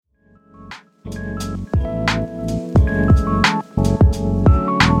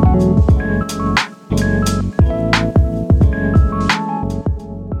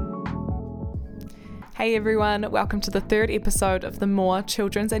Hey everyone, welcome to the third episode of the More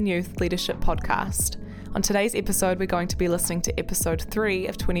Children's and Youth Leadership Podcast. On today's episode, we're going to be listening to episode 3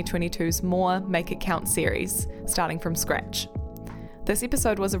 of 2022's More Make It Count series, starting from scratch. This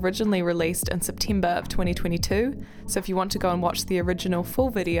episode was originally released in September of 2022, so if you want to go and watch the original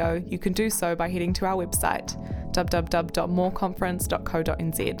full video, you can do so by heading to our website,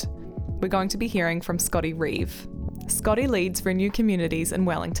 www.moreconference.co.nz. We're going to be hearing from Scotty Reeve. Scotty leads Renew Communities in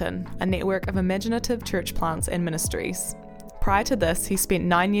Wellington, a network of imaginative church plants and ministries. Prior to this, he spent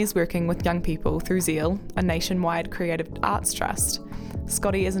 9 years working with young people through Zeal, a nationwide creative arts trust.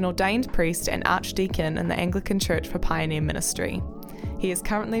 Scotty is an ordained priest and archdeacon in the Anglican Church for Pioneer Ministry. He is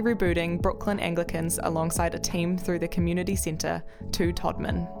currently rebooting Brooklyn Anglicans alongside a team through the community centre, 2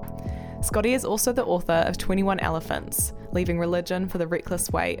 Todman. Scotty is also the author of 21 Elephants, Leaving Religion for the Reckless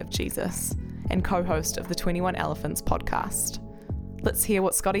Way of Jesus, and co-host of the 21 Elephants podcast. Let's hear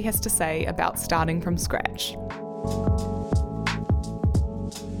what Scotty has to say about starting from scratch.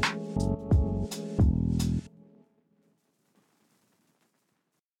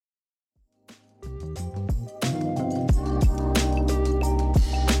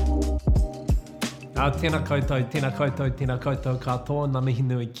 Tēnā koutou katoa, ngā mihi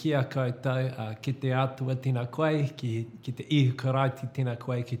nui kia koutou, ki te atua tēnā koe, ki te ihu karaiti tēnā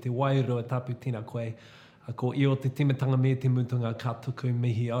koe, ki te wairua tapu tēnā koe, ko i o te timatanga me te mutunga ka tuku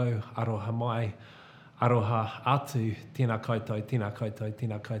mihi au, aroha mai, aroha atu, tēnā koutou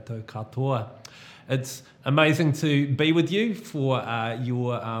katoa. It's amazing to be with you for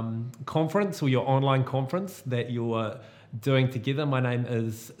your conference or your online conference that you're doing together. My name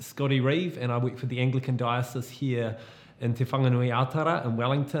is Scotty Reeve and I work for the Anglican Diocese here in Te Whanganui Atara in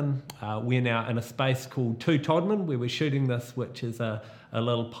Wellington. We're now in a space called 2 Todman where we're shooting this, which is a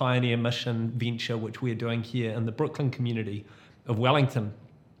little pioneer mission venture which we're doing here in the Brooklyn community of Wellington.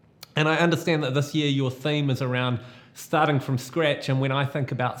 And I understand that this year your theme is around starting from scratch, and when I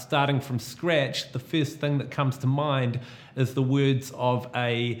think about starting from scratch, the first thing that comes to mind is the words of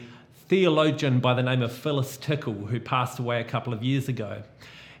a theologian by the name of Phyllis Tickle, who passed away a couple of years ago.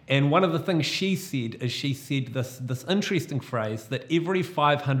 And one of the things she said is she said this interesting phrase that every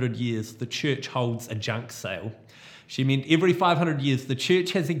 500 years the church holds a junk sale. She meant every 500 years the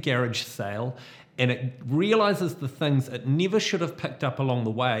church has a garage sale and it realizes the things it never should have picked up along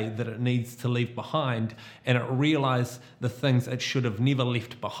the way that it needs to leave behind, and it realizes the things it should have never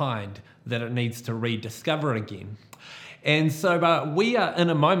left behind that it needs to rediscover again. And so we are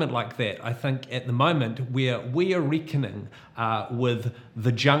in a moment like that, I think, at the moment, where we are reckoning with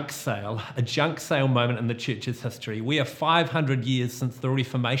the junk sale, a junk sale moment in the church's history. We are 500 years since the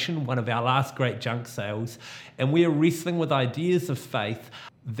Reformation, one of our last great junk sales, and we are wrestling with ideas of faith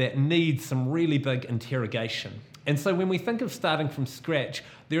that need some really big interrogation. And so when we think of starting from scratch,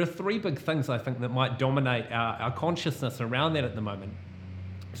 there are 3 big things, I think, that might dominate our consciousness around that at the moment.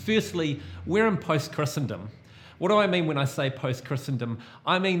 Firstly, we're in post-Christendom. What do I mean when I say post-Christendom?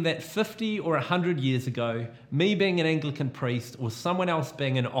 I mean that 50 or 100 years ago, me being an Anglican priest or someone else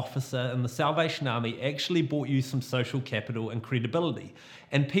being an officer in the Salvation Army actually bought you some social capital and credibility.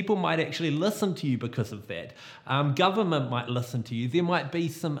 And people might actually listen to you because of that. Government might listen to you. There might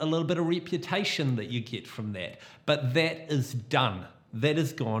be a little bit of reputation that you get from that. But that is done. That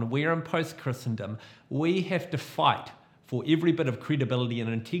is gone. We're in post-Christendom. We have to fight for every bit of credibility and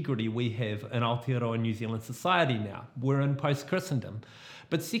integrity we have in Aotearoa New Zealand society now. We're in post-Christendom.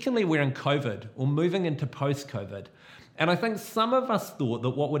 But secondly, we're in COVID, or moving into post-COVID. And I think some of us thought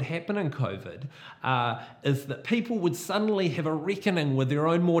that what would happen in COVID is that people would suddenly have a reckoning with their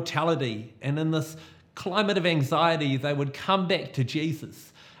own mortality, and in this climate of anxiety, they would come back to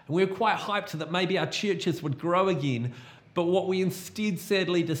Jesus. And we were quite hyped that maybe our churches would grow again, but what we instead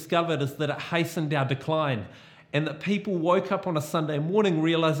sadly discovered is that it hastened our decline. And that people woke up on a Sunday morning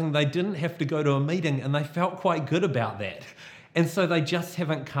realizing they didn't have to go to a meeting, and they felt quite good about that. And so they just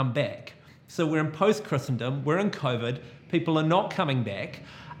haven't come back. So we're in post-Christendom, we're in COVID, people are not coming back.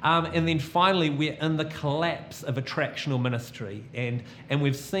 And then finally, we're in the collapse of attractional ministry. And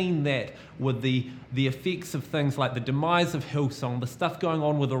we've seen that with the effects of things like the demise of Hillsong, the stuff going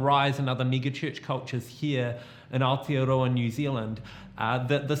on with Arise and other megachurch cultures here in Aotearoa, New Zealand.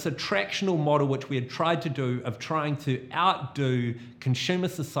 That this attractional model which we had tried to do of trying to outdo consumer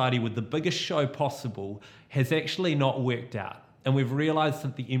society with the biggest show possible has actually not worked out. And we've realized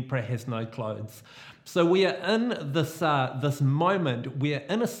that the emperor has no clothes. So we are in this moment where,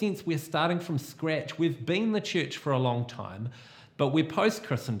 in a sense, we're starting from scratch. We've been the church for a long time, but we're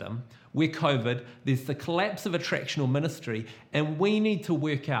post-Christendom, we're COVID, there's the collapse of attractional ministry, and we need to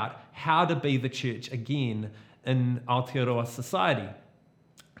work out how to be the church again in Aotearoa society.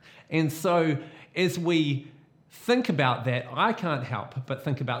 And so as we think about that, I can't help but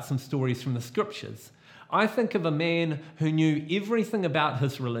think about some stories from the scriptures. I think of a man who knew everything about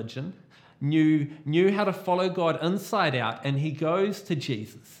his religion, knew how to follow God inside out, and he goes to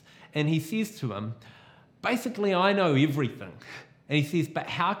Jesus and he says to him, basically, I know everything. And he says, but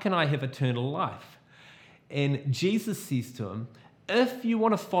how can I have eternal life? And Jesus says to him, if you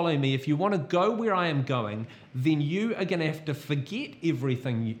want to follow me, if you want to go where I am going, then you are going to have to forget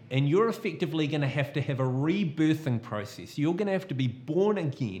everything, and you're effectively going to have a rebirthing process. You're going to have to be born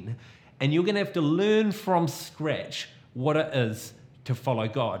again, and you're going to have to learn from scratch what it is to follow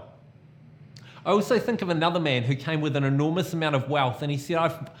God. I also think of another man who came with an enormous amount of wealth, and he said,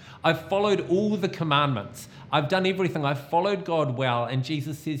 I've followed all the commandments. I've done everything. I've followed God well. And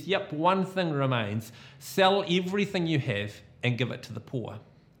Jesus says, yep, one thing remains. Sell everything you have and give it to the poor.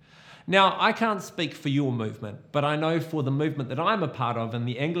 Now, I can't speak for your movement, but I know for the movement that I'm a part of in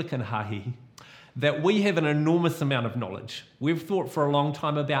the Anglican Hāhi, that we have an enormous amount of knowledge. We've thought for a long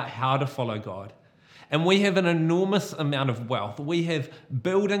time about how to follow God. And we have an enormous amount of wealth. We have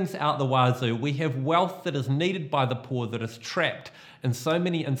buildings out the wazoo. We have wealth that is needed by the poor, that is trapped in so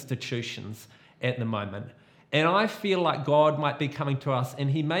many institutions at the moment. And I feel like God might be coming to us, and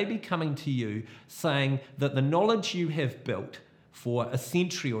he may be coming to you, saying that the knowledge you have built for a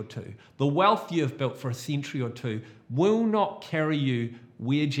century or two, the wealth you have built for a century or two, will not carry you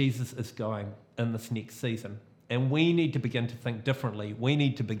where Jesus is going in this next season. And we need to begin to think differently. We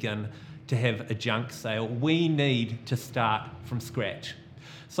need to begin to have a junk sale. We need to start from scratch.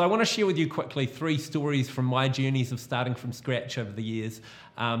 So I want to share with you quickly 3 stories from my journeys of starting from scratch over the years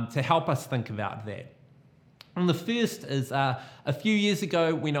to help us think about that. And the first is a few years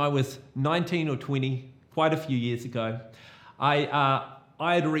ago when I was 19 or 20, quite a few years ago, I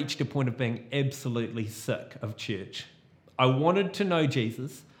had reached a point of being absolutely sick of church. I wanted to know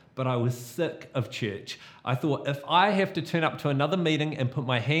Jesus, but I was sick of church. I thought, if I have to turn up to another meeting and put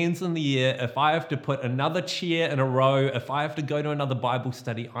my hands in the air, if I have to put another chair in a row, if I have to go to another Bible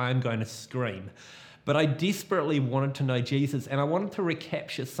study, I'm going to scream. But I desperately wanted to know Jesus, and I wanted to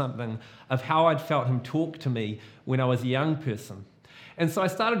recapture something of how I'd felt him talk to me when I was a young person. And so I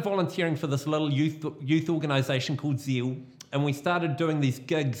started volunteering for this little youth organisation called Zeal, and we started doing these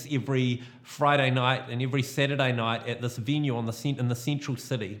gigs every Friday night and every Saturday night at this venue in the central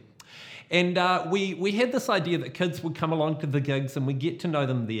city. And we had this idea that kids would come along to the gigs and we'd get to know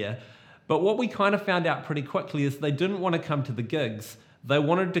them there. But what we kind of found out pretty quickly is they didn't want to come to the gigs. They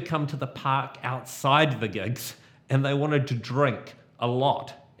wanted to come to the park outside the gigs, and they wanted to drink a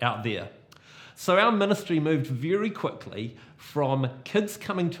lot out there. So our ministry moved very quickly from kids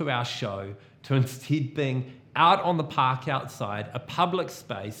coming to our show to instead being out on the park outside, a public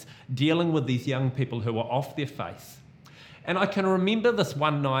space, dealing with these young people who were off their face. And I can remember this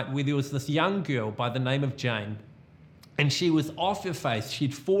one night where there was this young girl by the name of Jane, and she was off her face.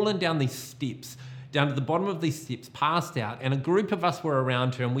 She'd fallen down these steps, down to the bottom of these steps, passed out, and a group of us were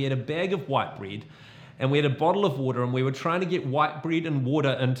around her, and we had a bag of white bread, and we had a bottle of water, and we were trying to get white bread and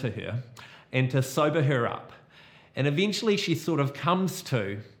water into her and to sober her up. And eventually she sort of comes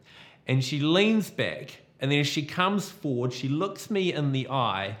to, and she leans back, and then as she comes forward, she looks me in the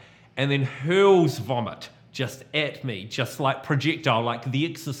eye and then hurls vomit just at me, just like projectile, like The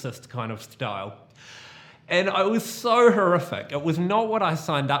Exorcist kind of style. And it was so horrific. It was not what I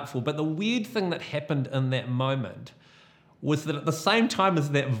signed up for. But the weird thing that happened in that moment was that at the same time as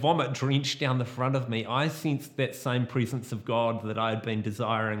that vomit drenched down the front of me, I sensed that same presence of God that I had been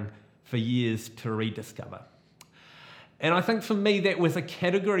desiring for years to rediscover. And I think for me, that was a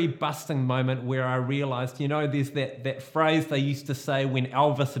category-busting moment where I realised, there's that phrase they used to say when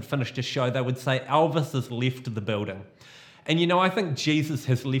Elvis had finished a show. They would say, Elvis has left the building. And I think Jesus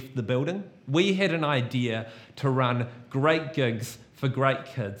has left the building. We had an idea to run great gigs for great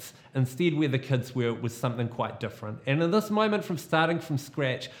kids. Instead, where the kids were, it was something quite different. And in this moment from starting from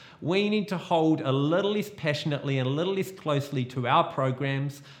scratch, we need to hold a little less passionately and a little less closely to our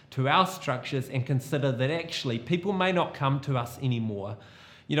programs, to our structures, and consider that actually people may not come to us anymore.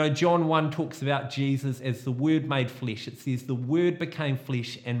 John 1 talks about Jesus as the Word made flesh. It says the Word became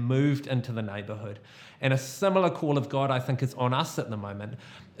flesh and moved into the neighbourhood. And a similar call of God, I think, is on us at the moment,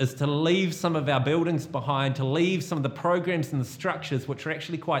 is to leave some of our buildings behind, to leave some of the programs and the structures which are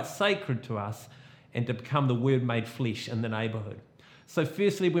actually quite sacred to us, and to become the Word made flesh in the neighbourhood. So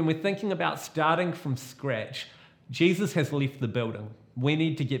firstly, when we're thinking about starting from scratch, Jesus has left the building. We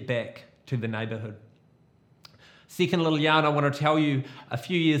need to get back to the neighbourhood. Second little yarn I want to tell you, a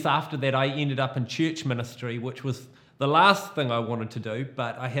few years after that, I ended up in church ministry, which was the last thing I wanted to do,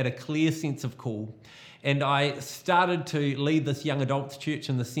 but I had a clear sense of call. And I started to lead this young adults church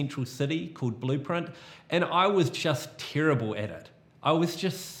in the central city called Blueprint, and I was just terrible at it. I was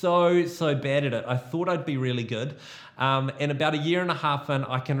just so bad at it. I thought I'd be really good. And about a year and a half in,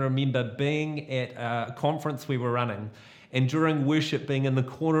 I can remember being at a conference we were running, and during worship being in the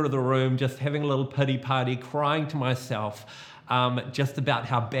corner of the room, just having a little pity party, crying to myself just about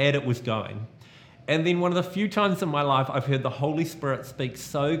how bad it was going. And then one of the few times in my life I've heard the Holy Spirit speak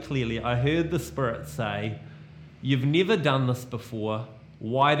so clearly. I heard the Spirit say, "You've never done this before.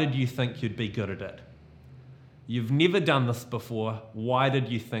 Why did you think you'd be good at it? You've never done this before. Why did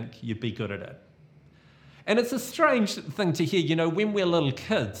you think you'd be good at it?" And it's a strange thing to hear. You know, when we're little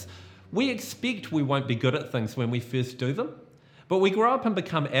kids, we expect we won't be good at things when we first do them. But we grow up and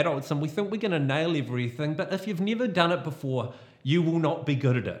become adults and we think we're going to nail everything. But if you've never done it before, you will not be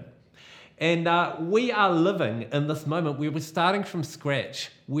good at it. And we are living in this moment where we're starting from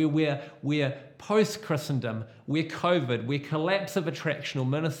scratch, where we're post-Christendom, we're COVID, we're collapse of attractional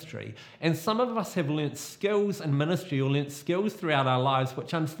ministry. And some of us have learnt skills in ministry or learnt skills throughout our lives,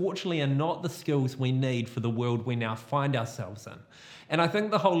 which unfortunately are not the skills we need for the world we now find ourselves in. And I think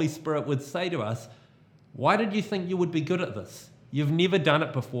the Holy Spirit would say to us, why did you think you would be good at this? You've never done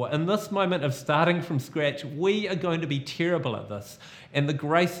it before. In this moment of starting from scratch, we are going to be terrible at this. And the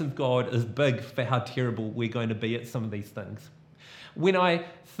grace of God is big for how terrible we're going to be at some of these things. When I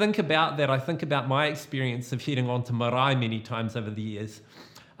think about that, I think about my experience of heading on to marae many times over the years.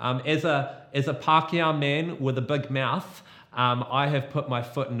 As a Pākehā man with a big mouth, I have put my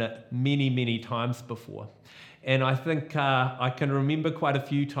foot in it many times before. And I think I can remember quite a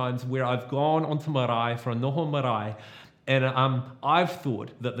few times where I've gone onto marae for a noho marae, and I've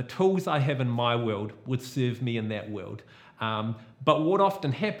thought that the tools I have in my world would serve me in that world. But what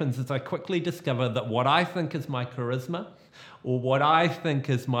often happens is I quickly discover that what I think is my charisma or what I think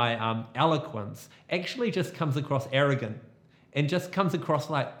is my eloquence actually just comes across arrogant and just comes across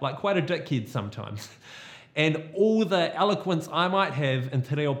like quite a dickhead sometimes. And all the eloquence I might have in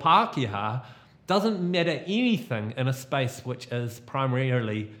te reo Pākehā doesn't matter anything in a space which is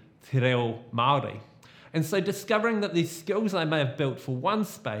primarily te reo Māori. And so discovering that these skills I may have built for one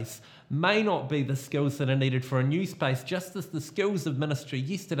space may not be the skills that are needed for a new space, just as the skills of ministry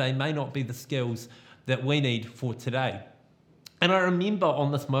yesterday may not be the skills that we need for today. And I remember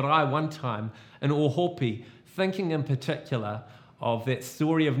on this marae one time in Ohopi, thinking in particular of that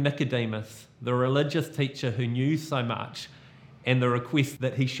story of Nicodemus, the religious teacher who knew so much, and the request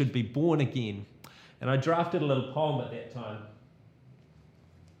that he should be born again. And I drafted a little poem at that time.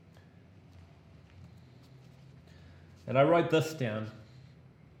 And I wrote this down.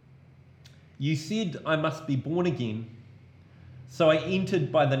 You said I must be born again, so I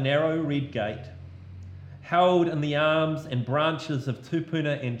entered by the narrow red gate, held in the arms and branches of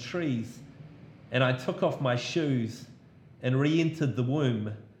tupuna and trees, and I took off my shoes and re-entered the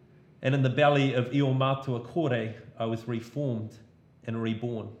womb, and in the belly of Io Mātua Kore, I was reformed and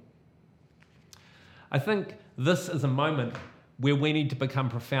reborn. I think this is a moment where we need to become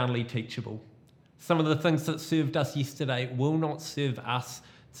profoundly teachable. Some of the things that served us yesterday will not serve us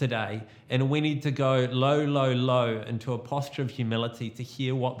today, and we need to go low into a posture of humility to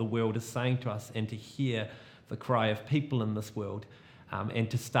hear what the world is saying to us and to hear the cry of people in this world, and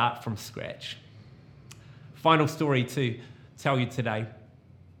to start from scratch. Final story to tell you today.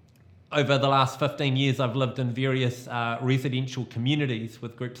 Over the last 15 years, I've lived in various residential communities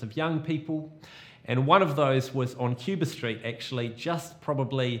with groups of young people. And one of those was on Cuba Street, actually, just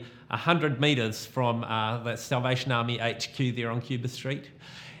probably 100 metres from the Salvation Army HQ there on Cuba Street.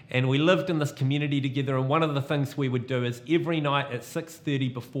 And we lived in this community together, and one of the things we would do is every night at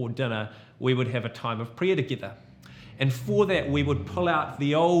 6:30 before dinner, we would have a time of prayer together. And for that, we would pull out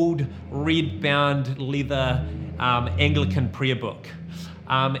the old red-bound leather Anglican prayer book.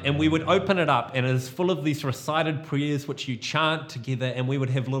 And we would open it up, and it is full of these recited prayers which you chant together, and we would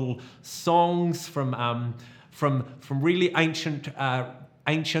have little songs from really ancient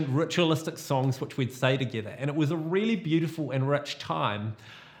ritualistic songs which we'd say together. And it was a really beautiful and rich time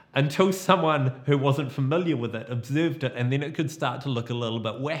until someone who wasn't familiar with it observed it, and then it could start to look a little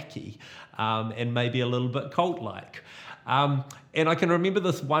bit wacky and maybe a little bit cult-like. And I can remember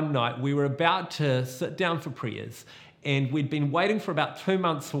this one night, we were about to sit down for prayers, and we'd been waiting for about 2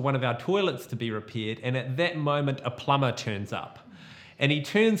 months for one of our toilets to be repaired, and at that moment a plumber turns up. And he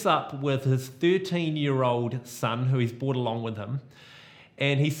turns up with his 13-year-old son, who he's brought along with him,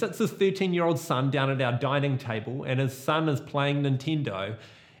 and he sits his 13-year-old son down at our dining table, and his son is playing Nintendo,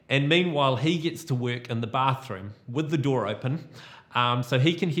 and meanwhile he gets to work in the bathroom with the door open, so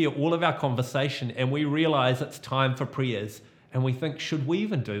he can hear all of our conversation, and we realise it's time for prayers. And we think, should we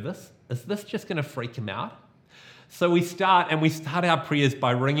even do this? is this just going to freak him out? So we start our prayers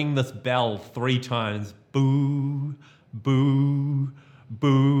by ringing this bell 3 times. Boo, boo,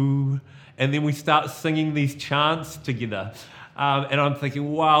 boo. And then we start singing these chants together. And I'm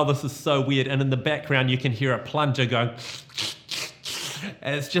thinking, wow, this is so weird. And in the background, you can hear a plunger going.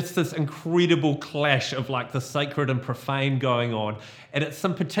 And it's just this incredible clash of like the sacred and profane going on. And it's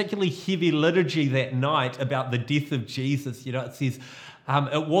some particularly heavy liturgy that night about the death of Jesus. You know, it says,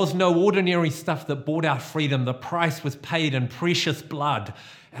 it was no ordinary stuff that bought our freedom. The price was paid in precious blood.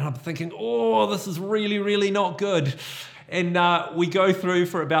 And I'm thinking, oh, this is really, really not good. And we go through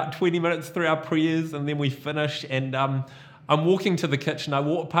for about 20 minutes through our prayers, and then we finish. And I'm walking to the kitchen. I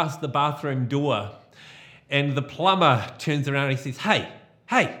walk past the bathroom door, and the plumber turns around and he says, hey.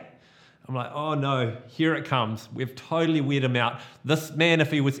 I'm like, oh no, here it comes. We've totally weird him out. This man, if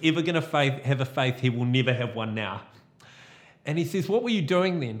he was ever going to have a faith, he will never have one now. And he says, what were you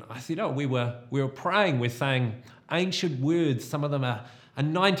doing then? I said, we were praying. We're saying ancient words. Some of them are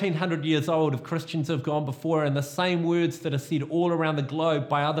 1,900 years old of Christians who have gone before, and the same words that are said all around the globe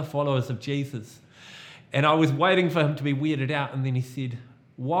by other followers of Jesus. And I was waiting for him to be weirded out, and then he said,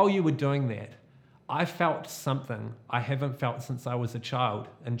 while you were doing that, I felt something I haven't felt since I was a child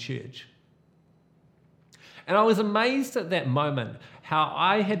in church. And I was amazed at that moment how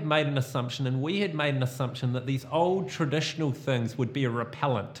I had made an assumption, and we had made an assumption, that these old traditional things would be a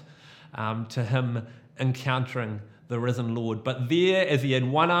repellent to him encountering the risen Lord. But there, as he had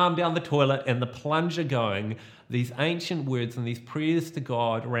one arm down the toilet and the plunger going, these ancient words and these prayers to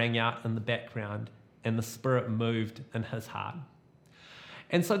God rang out in the background, and the Spirit moved in his heart.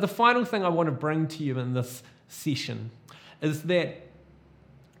 And so the final thing I want to bring to you in this session is that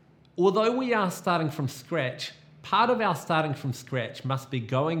although we are starting from scratch, part of our starting from scratch must be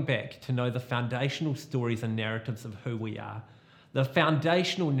going back to know the foundational stories and narratives of who we are. The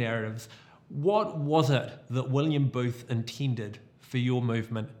foundational narratives. What was it that William Booth intended for your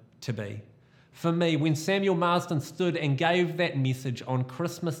movement to be? For me, when Samuel Marsden stood and gave that message on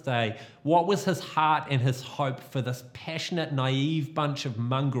Christmas Day, what was his heart and his hope for this passionate, naive bunch of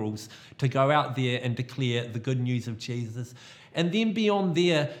mongrels to go out there and declare the good news of Jesus? And then beyond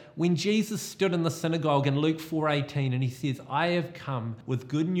there, when Jesus stood in the synagogue in Luke 4:18 and he says, I have come with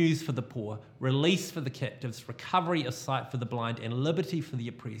good news for the poor, release for the captives, recovery of sight for the blind, and liberty for the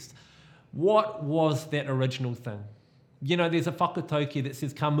oppressed. What was that original thing? You know, there's a whakatauki that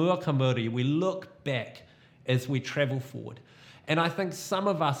says, ka mua ka muri. We look back as we travel forward. And I think some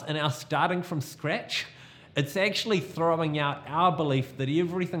of us, in our starting from scratch, it's actually throwing out our belief that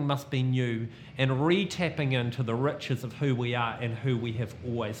everything must be new and re-tapping into the riches of who we are and who we have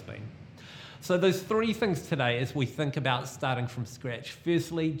always been. So those 3 things today as we think about starting from scratch.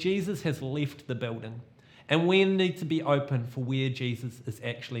 Firstly, Jesus has left the building, and we need to be open for where Jesus is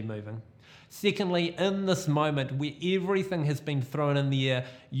actually moving. Secondly, in this moment where everything has been thrown in the air,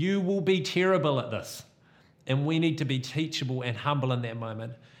 you will be terrible at this. And we need to be teachable and humble in that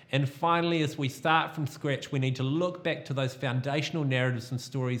moment. And finally, as we start from scratch, we need to look back to those foundational narratives and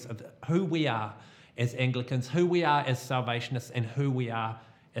stories of who we are as Anglicans, who we are as Salvationists, and who we are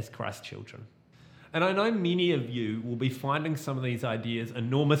as Christ's children. And I know many of you will be finding some of these ideas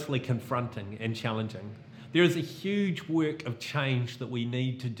enormously confronting and challenging. There is a huge work of change that we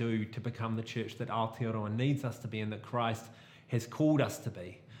need to do to become the church that Aotearoa needs us to be and that Christ has called us to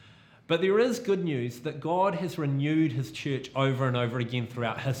be. But there is good news that God has renewed his church over and over again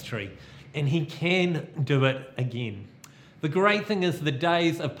throughout history, and he can do it again. The great thing is the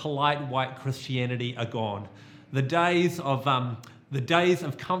days of polite white Christianity are gone. The days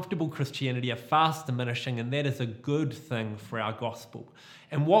of comfortable Christianity are fast diminishing, and that is a good thing for our gospel.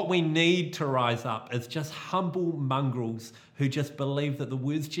 And what we need to rise up is just humble mongrels who just believe that the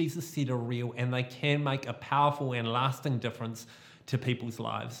words Jesus said are real and they can make a powerful and lasting difference to people's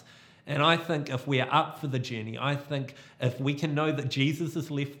lives. And I think if we are up for the journey, I think if we can know that Jesus has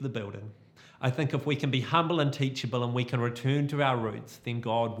left the building, I think if we can be humble and teachable and we can return to our roots, then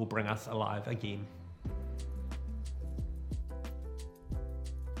God will bring us alive again.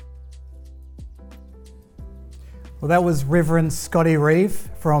 Well, that was Reverend Scotty Reeve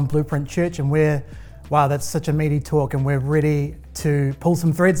from Blueprint Church, and wow, that's such a meaty talk, and we're ready to pull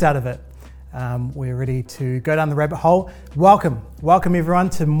some threads out of it. We're ready to go down the rabbit hole. Welcome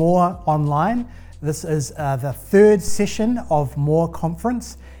everyone to More Online. This is the 3rd session of More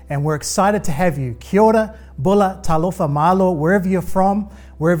Conference, and we're excited to have you. Kia ora, bula, talofa, malo, wherever you're from,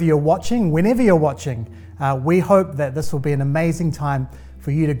 wherever you're watching, whenever you're watching. We hope that this will be an amazing time for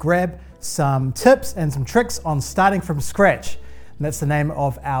you to grab some tips and some tricks on starting from scratch. And that's the name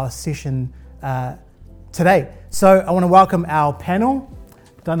of our session today. So I want to welcome our panel.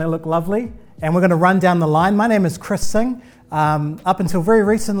 Don't they look lovely? And we're going to run down the line. My name is Chris Singh. Up until very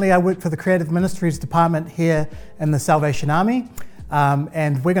recently, I worked for the Creative Ministries Department here in the Salvation Army.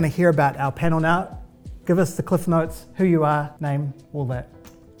 And we're going to hear about our panel now. Give us the cliff notes, who you are, name, all that.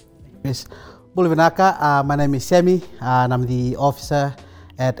 Yes, Bulivanaka. My name is Sammy, and I'm the officer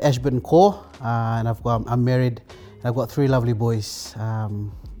at Ashburton Corps. And I'm married, and I've got 3 lovely boys.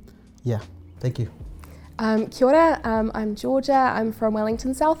 Thank you. Kia ora, I'm Georgia, I'm from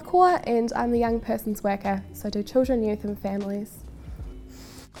Wellington South Corps, and I'm the young persons worker, so I do children, youth and families.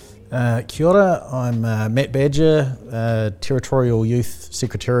 Kia ora, I'm Matt Badger, Territorial Youth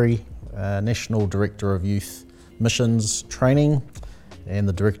Secretary, National Director of Youth Missions Training, and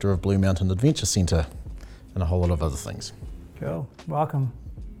the Director of Blue Mountain Adventure Centre, and a whole lot of other things. Cool. Welcome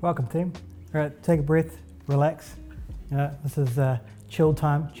team. All right, take a breath, relax. This is chill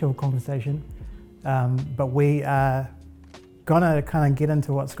time, chill conversation. But we are gonna kind of get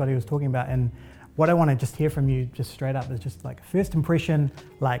into what Scotty was talking about, and what I want to just hear from you just straight up is just like first impression,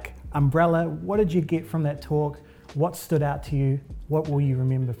 like umbrella. What did you get from that talk? What stood out to you? What will you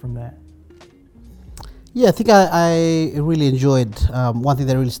remember from that? Yeah, I think I really enjoyed, one thing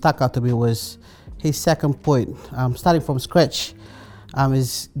that really stuck out to me was his second point, starting from scratch,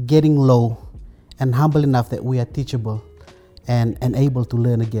 is getting low and humble enough that we are teachable and able to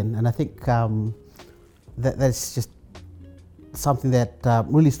learn again. And I think that's just something that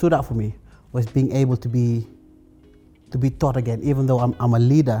really stood out for me, was being able to be taught again, even though I'm a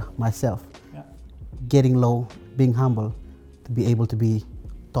leader myself. Yeah. Getting low, being humble, to be able to be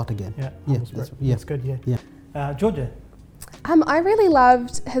taught again. That's good. Yeah. Georgia. I really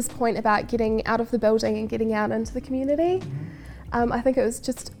loved his point about getting out of the building and getting out into the community. Mm-hmm. I think it was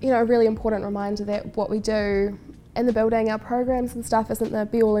just a really important reminder that what we do in the building, our programs and stuff, isn't the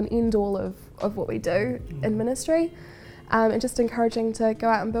be all and end all of what we do in ministry, and just encouraging to go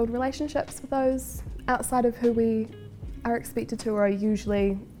out and build relationships with those outside of who we are expected to or are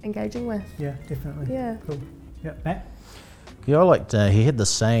usually engaging with. Yeah, definitely. Yeah. Cool. Yeah, Matt? Yeah, I liked, he had this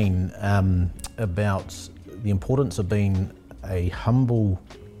saying about the importance of being a humble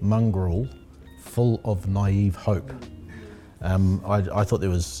mongrel full of naive hope. I thought that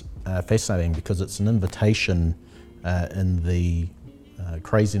was fascinating because it's an invitation in the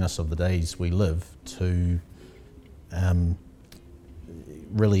craziness of the days we live to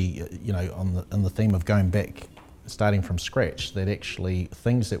really, on the theme of going back, starting from scratch, that actually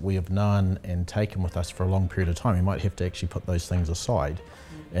things that we have known and taken with us for a long period of time, we might have to actually put those things aside.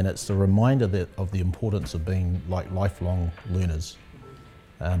 And it's the reminder of the importance of being like lifelong learners.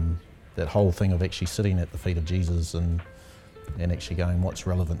 That whole thing of actually sitting at the feet of Jesus and actually going, what's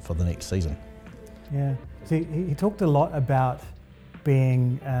relevant for the next season? Yeah. See, he talked a lot about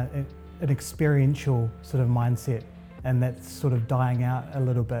being an experiential sort of mindset, and that's sort of dying out a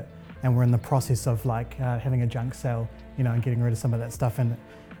little bit. And we're in the process of having a junk sale, and getting rid of some of that stuff. And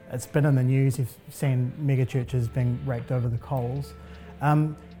it's been in the news. You've seen mega churches being raked over the coals.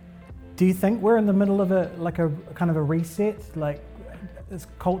 Do you think we're in the middle of a kind of a reset? Like, is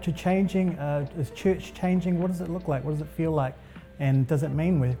culture changing? Is church changing? What does it look like? What does it feel like? And does it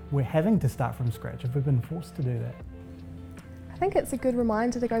mean we're having to start from scratch? Have we been forced to do that? I think it's a good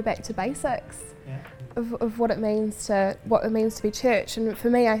reminder to go back to basics. Yeah. Of what it means to be church, and for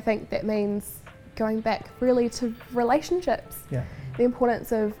me I think that means going back really to relationships. Yeah. The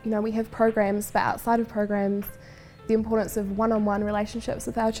importance of we have programs, but outside of programs, the importance of one-on-one relationships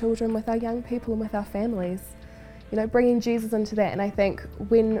with our children, with our young people and with our families, bringing Jesus into that. And I think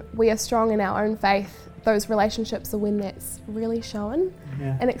when we are strong in our own faith, those relationships are when that's really shown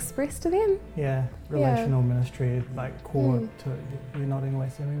and expressed to them. Yeah, relational ministry, like core to you're nodding away,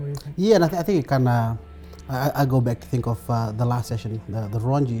 Sammy, what do you think? Yeah, and I think it can, I go back to think of the last session, the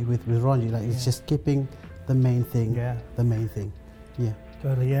Ronji with Ronji, it's just keeping the main thing, the main thing. Yeah.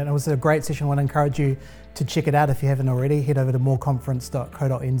 Totally, and it was a great session. I want to encourage you to check it out if you haven't already. Head over to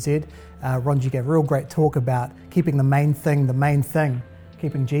moreconference.co.nz. Ronji gave a real great talk about keeping the main thing,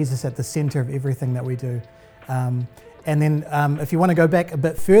 keeping Jesus at the centre of everything that we do. And then if you want to go back a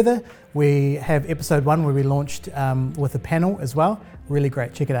bit further, we have episode 1 where we launched with a panel as well. Really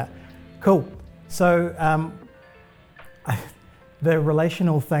great, check it out. Cool. So the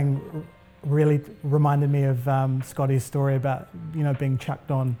relational thing really reminded me of Scotty's story about being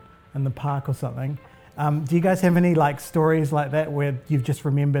chucked on in the park or something. Do you guys have any stories like that where you've just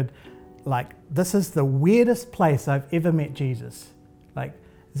remembered this is the weirdest place I've ever met Jesus?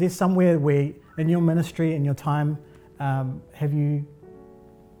 Is there somewhere where in your ministry, in your time, have you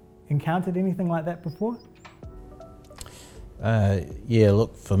encountered anything like that before? Yeah,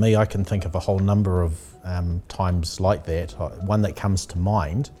 look, for me, I can think of a whole number of times like that. One that comes to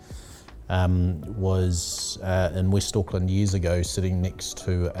mind was in West Auckland years ago, sitting next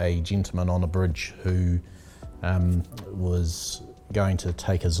to a gentleman on a bridge who was going to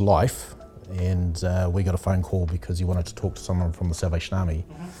take his life, and we got a phone call because he wanted to talk to someone from the Salvation Army.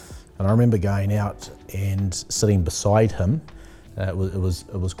 And I remember going out and sitting beside him. It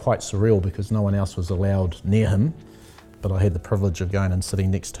was quite surreal because no one else was allowed near him, but I had the privilege of going and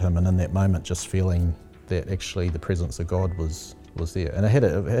sitting next to him, and in that moment just feeling that actually the presence of God was there, and it had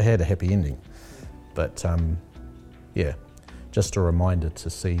a happy ending. But yeah, just a reminder to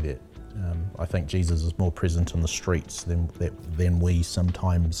see that I think Jesus is more present in the streets than we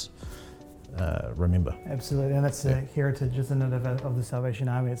sometimes remember. Absolutely, and that's the heritage, isn't it, of the Salvation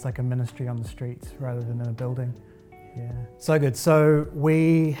Army? It's like a ministry on the streets rather than in a building. Yeah, so good. So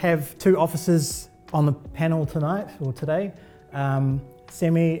we have two officers on the panel tonight, or today.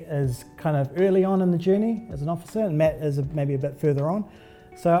 Semi is kind of early on in the journey as an officer, and Matt is maybe a bit further on.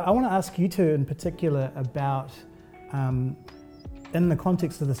 So I want to ask you two in particular about, in the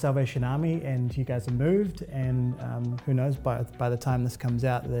context of the Salvation Army, and you guys have moved, and who knows, by the time this comes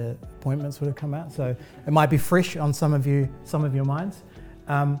out, the appointments would have come out, so it might be fresh on some of your minds.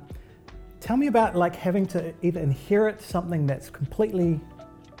 Tell me about like having to either inherit something that's completely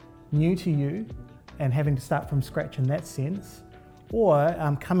new to you and having to start from scratch in that sense, or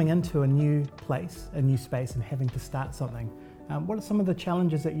coming into a new place, a new space, and having to start something. What are some of the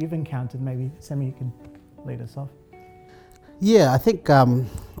challenges that you've encountered? Maybe Sammy, you can lead us off. Yeah, I think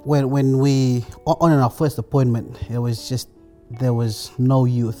when we on our first appointment, there was no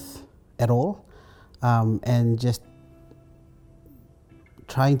youth at all, and just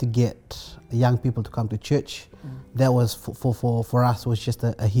trying to get young people to come to church. That was for us was just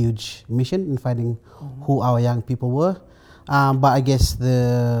a huge mission in finding who our young people were. But I guess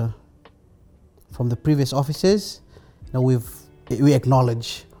from the previous officers, we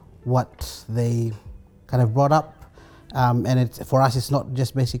acknowledge what they kind of brought up, and for us it's not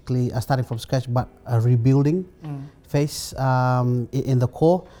just basically starting from scratch, but a rebuilding phase in the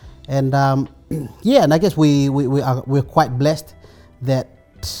core. And yeah, and I guess we're quite blessed that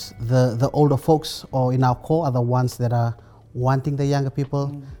the older folks or in our core are the ones that are wanting the younger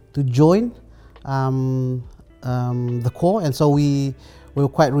people to join the core, and so we were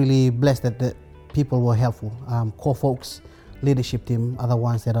quite really blessed that the people were helpful. Core folks, leadership team are the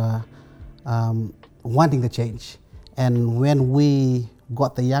ones that are wanting the change. And when we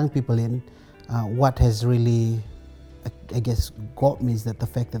got the young people in, what has really, I guess, got me is that the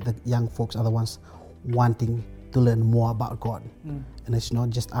fact that the young folks are the ones wanting to learn more about God. And it's not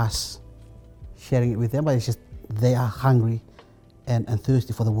just us sharing it with them, but it's just they are hungry and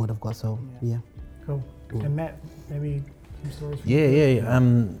thirsty for the Word of God. So yeah. Cool. And Matt, maybe some stories from Yeah.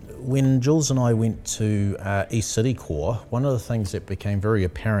 When Jules and I went to East City Core, one of the things that became very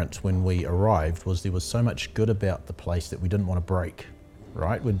apparent when we arrived was there was so much good about the place that we didn't want to break,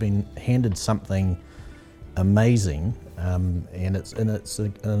 right? We'd been handed something amazing, and it's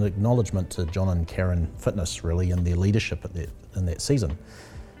an acknowledgement to John and Karen Fitness, really, and their leadership in that season.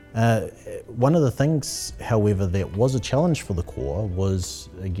 One of the things, however, that was a challenge for the Core was,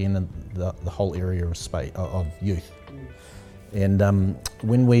 again, the whole area of youth. And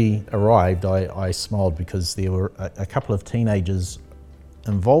when we arrived, I smiled because there were a couple of teenagers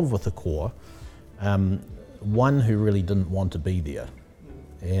involved with the Core, one who really didn't want to be there.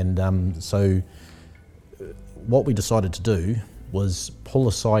 And so what we decided to do was pull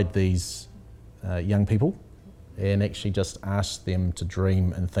aside these young people and actually just ask them to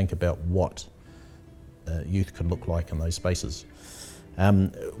dream and think about what youth could look like in those spaces.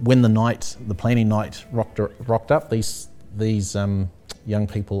 When the planning night rocked up, these young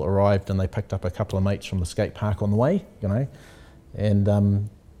people arrived and they picked up a couple of mates from the skate park on the way,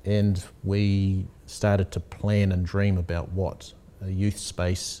 and we started to plan and dream about what a youth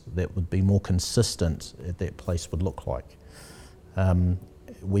space that would be more consistent at that place would look like.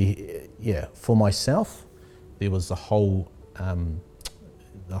 For myself, there was the whole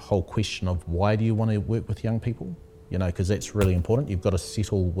question of why do you want to work with young people? Because that's really important. You've got to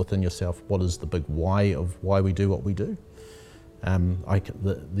settle within yourself what is the big why of why we do what we do.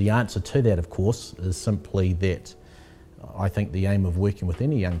 The answer to that, of course, is simply that I think the aim of working with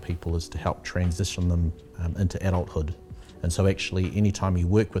any young people is to help transition them into adulthood. And so actually, anytime you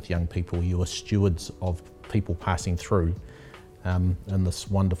work with young people, you are stewards of people passing through in this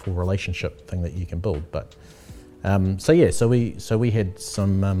wonderful relationship thing that you can build. But so we had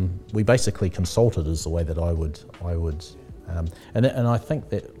some. We basically consulted, is the way that I would, and I think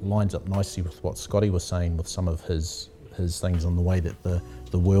that lines up nicely with what Scotty was saying with some of his his things on the way that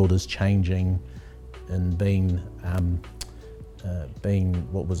the world is changing, and being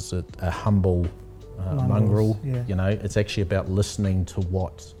what was it, a humble mongrel. Yeah. You know, it's actually about listening to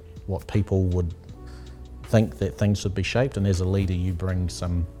what people would think that things should be shaped, and as a leader you bring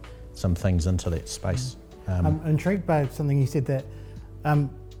some things into that space. I'm intrigued by something you said, that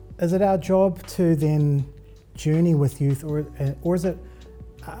is it our job to then journey with youth, or is it,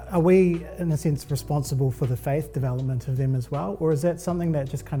 are we in a sense responsible for the faith development of them as well, or is that something that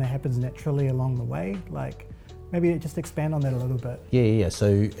just kind of happens naturally along the way? Like, maybe just expand on that a little bit. Yeah.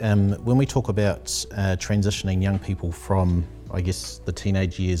 So when we talk about transitioning young people from, I guess, the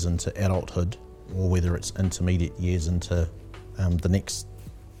teenage years into adulthood, or whether it's intermediate years into the next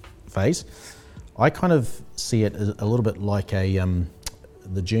phase, I kind of see it as a little bit like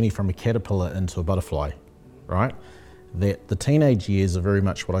the journey from a caterpillar into a butterfly, right? That the teenage years are very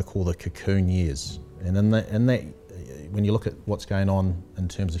much what I call the cocoon years, and in that, when you look at what's going on in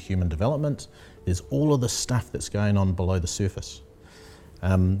terms of human development, there's all of the stuff that's going on below the surface.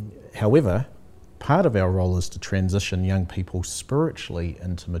 However, part of our role is to transition young people spiritually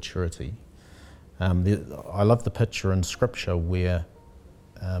into maturity. I love the picture in Scripture where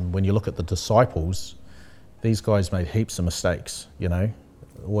when you look at the disciples, these guys made heaps of mistakes, you know,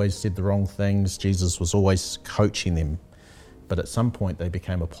 always said the wrong things. Jesus was always coaching them. But at some point they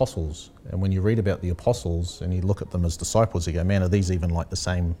became apostles. And when you read about the apostles and you look at them as disciples, you go, man, are these even like the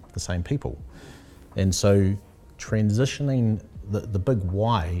same people? And so transitioning, the big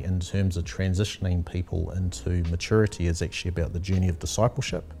why in terms of transitioning people into maturity is actually about the journey of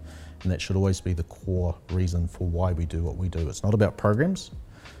discipleship. And that should always be the core reason for why we do what we do. It's not about programs.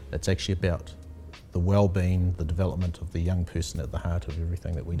 It's actually about the well-being, the development of the young person at the heart of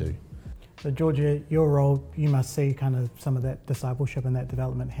everything that we do. So Georgia, your role, you must see kind of some of that discipleship and that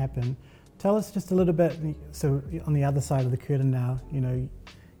development happen. Tell us just a little bit, so on the other side of the curtain now, you know,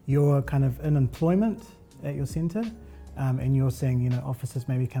 you're kind of in employment at your centre, and you're seeing, you know, officers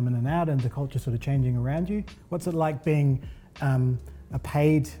maybe coming in and out and the culture sort of changing around you. What's it like being a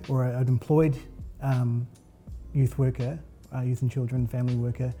paid or an employed youth worker, youth and children, family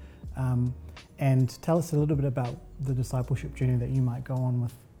worker, and tell us a little bit about the discipleship journey that you might go on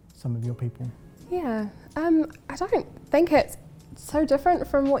with some of your people. Yeah, I don't think it's so different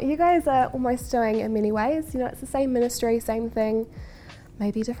from what you guys are almost doing in many ways. You know, it's the same ministry, same thing,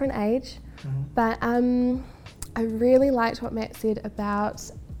 maybe different age. Mm-hmm. But I really liked what Matt said about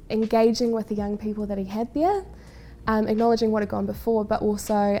engaging with the young people that he had there, acknowledging what had gone before, but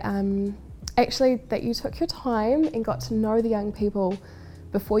also actually that you took your time and got to know the young people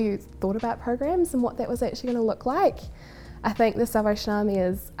before you thought about programs and what that was actually going to look like. I think the Salvation Army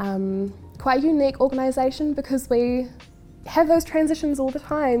is quite a unique organisation because we have those transitions all the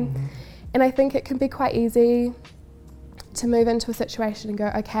time. Mm-hmm. And I think it can be quite easy to move into a situation and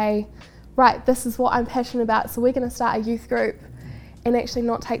go, okay, right, this is what I'm passionate about, so we're going to start a youth group, and actually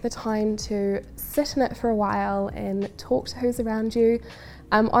not take the time to sit in it for a while and talk to who's around you.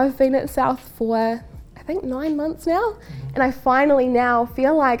 I've been at South for I think 9 months now, and I finally now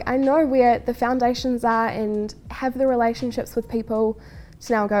feel like I know where the foundations are and have the relationships with people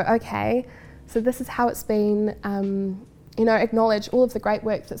to now go, okay, so this is how it's been, you know, acknowledge all of the great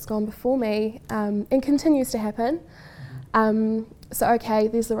work that's gone before me and continues to happen. So okay,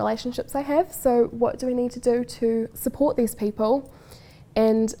 there's the relationships I have, so what do we need to do to support these people?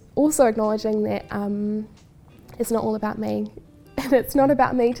 And also acknowledging that it's not all about me, and it's not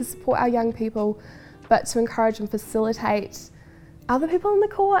about me to support our young people, but to encourage and facilitate other people in the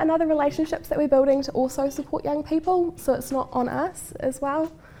core and other relationships that we're building to also support young people, so it's not on us as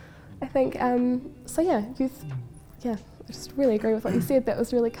well. I think, so yeah, youth, yeah, I just really agree with what you said. That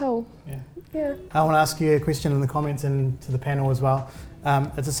was really cool. Yeah. I want to ask you a question in the comments and to the panel as well.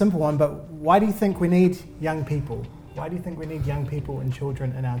 It's a simple one, but why do you think we need young people? Why do you think we need young people and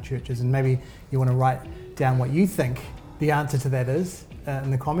children in our churches? And maybe you want to write down what you think the answer to that is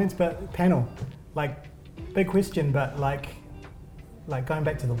in the comments. But panel, like, big question, but like going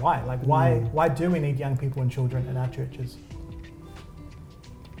back to the why. Like, why do we need young people and children in our churches?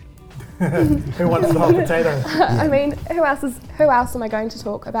 Who wants the hot potato? I mean, who else am I going to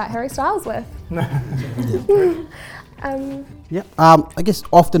talk about Harry Styles with? I guess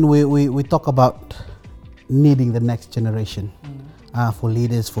often we talk about needing the next generation for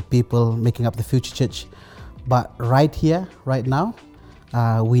leaders, for people making up the future church. But right here, right now,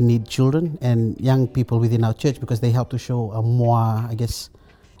 we need children and young people within our church because they help to show a more, I guess,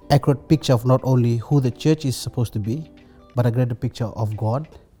 accurate picture of not only who the church is supposed to be, but a greater picture of God.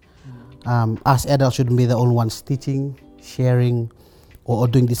 Us adults shouldn't be the only ones teaching, sharing, or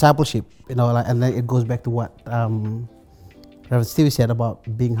doing discipleship, you know, and then it goes back to what Reverend Stevie said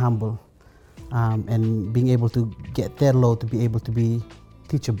about being humble and being able to get there low to be able to be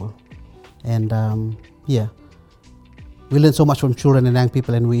teachable. And we learn so much from children and young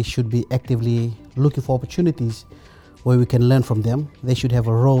people, and we should be actively looking for opportunities where we can learn from them. They should have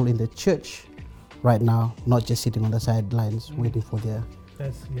a role in the church right now, not just sitting on the sidelines waiting for their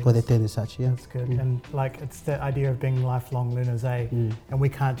turn as such. That's good. And like, it's the idea of being lifelong learners, and we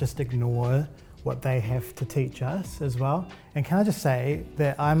can't just ignore what they have to teach us as well. And can I just say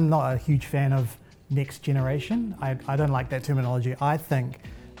that I'm not a huge fan of next generation. I don't like that terminology. I think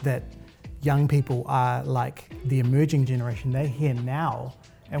that young people are like the emerging generation. They're here now,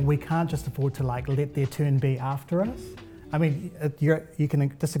 and we can't just afford to like let their turn be after us. I mean, you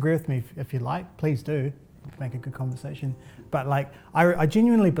can disagree with me if you like, please do, make a good conversation. But like, I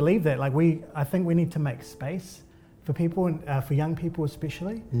genuinely believe that I think we need to make space for people, for young people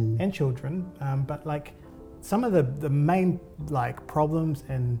especially, and children. But like, some of the main like problems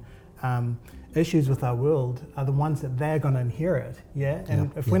and issues with our world are the ones that they're going to inherit,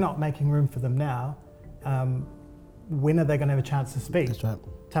 And if we're not making room for them now, when are they going to have a chance to speak? That's right.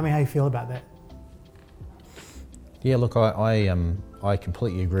 Tell me how you feel about that. Yeah, look, I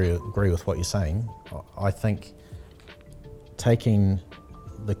completely agree with what you're saying. I think taking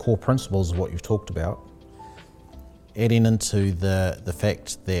the core principles of what you've talked about, adding into the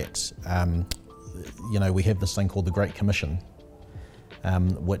fact that we have this thing called the Great Commission,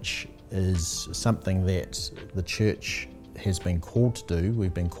 which is something that the church has been called to do.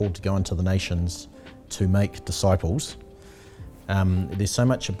 We've been called to go into the nations to make disciples. There's so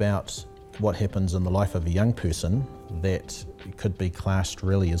much about what happens in the life of a young person that could be classed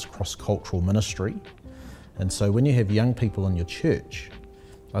really as cross-cultural ministry. And so when you have young people in your church,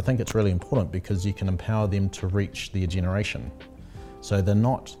 I think it's really important because you can empower them to reach their generation. So they're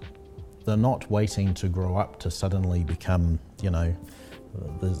not waiting to grow up to suddenly become,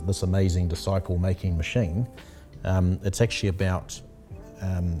 this amazing disciple-making machine. It's actually about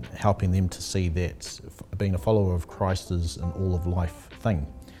helping them to see that being a follower of Christ is an all-of-life thing.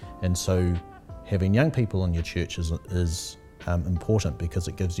 And so having young people in your church is important because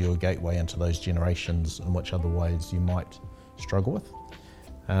it gives you a gateway into those generations in which otherwise you might struggle with.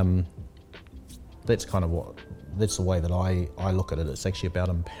 That's the way that I look at it. It's actually about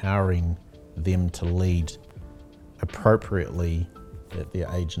empowering them to lead appropriately at their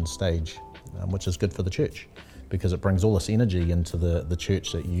age and stage, which is good for the church because it brings all this energy into the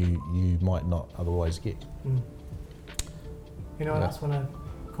church that you might not otherwise get. I just want to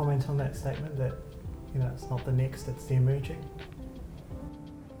comment on that statement that it's not the next, it's the emerging.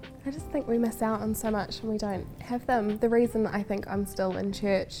 I just think we miss out on so much when we don't have them. The reason I think I'm still in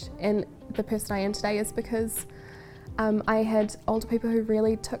church and the person I am today is because I had older people who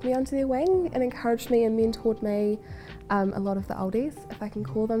really took me under their wing and encouraged me and mentored me. A lot of the oldies, if I can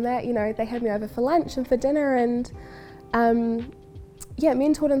call them that, they had me over for lunch and for dinner and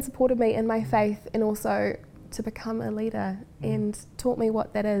mentored and supported me in my faith and also to become a leader and taught me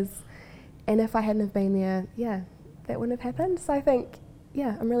what that is. And if I hadn't have been there, that wouldn't have happened. So I think,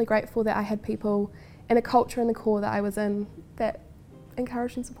 I'm really grateful that I had people and a culture in the core that I was in that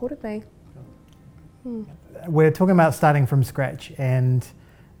encouraged and supported me. We're talking about starting from scratch, and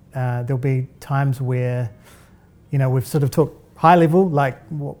there'll be times where, we've sort of talked high level, like,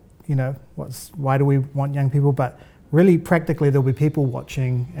 why do we want young people? But really practically, there'll be people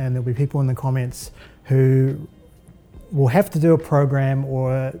watching and there'll be people in the comments who will have to do a program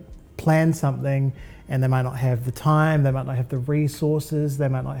or plan something, and they might not have the time, they might not have the resources, they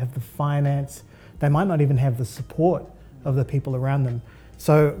might not have the finance, they might not even have the support of the people around them.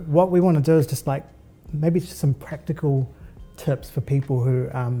 So what we want to do is just maybe just some practical tips for people who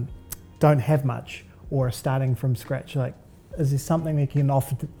don't have much or are starting from scratch. Is there something they can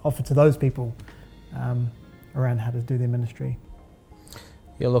offer to those people around how to do their ministry?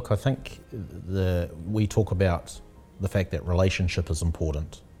 Yeah, look, I think we talk about the fact that relationship is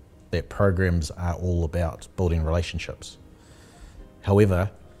important, that programs are all about building relationships. However,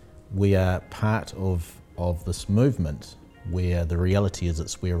 we are part of this movement where the reality is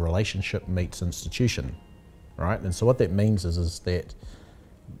it's where relationship meets institution, right? And so what that means is that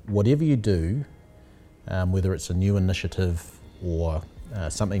whatever you do, whether it's a new initiative or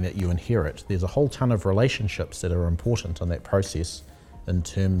something that you inherit, there's a whole ton of relationships that are important in that process in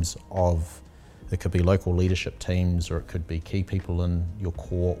terms of, it could be local leadership teams or it could be key people in your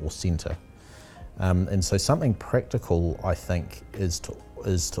core or centre. And so something practical, I think, is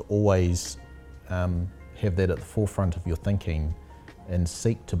to always have that at the forefront of your thinking and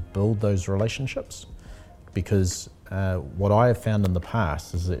seek to build those relationships. Because what I have found in the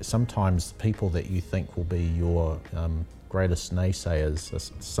past is that sometimes people that you think will be your greatest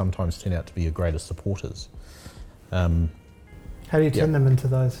naysayers sometimes turn out to be your greatest supporters. How do you turn them into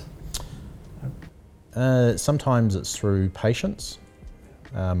those? Sometimes it's through patience,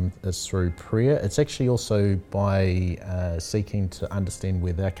 it's through prayer. It's actually also by seeking to understand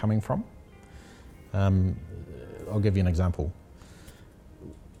where they're coming from. I'll give you an example.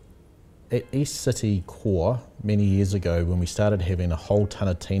 At East City Core, many years ago, when we started having a whole ton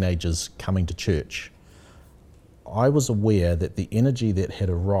of teenagers coming to church, I was aware that the energy that had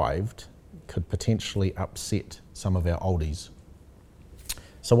arrived could potentially upset some of our oldies.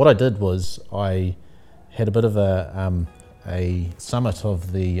 So what I did was I had a bit of a summit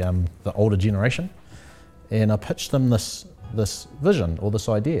of the older generation, and I pitched them this vision or this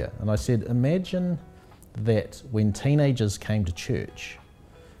idea, and I said, imagine that when teenagers came to church,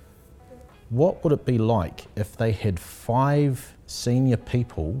 what would it be like if they had 5 senior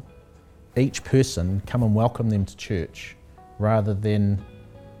people, each person, come and welcome them to church, rather than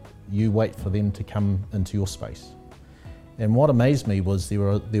you wait for them to come into your space? And what amazed me was there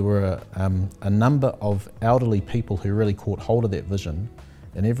were a number of elderly people who really caught hold of that vision,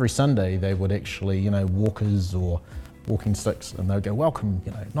 and every Sunday they would actually, walkers or walking sticks, and they'd go, welcome,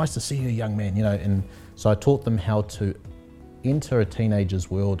 nice to see you, young man, and so I taught them how to enter a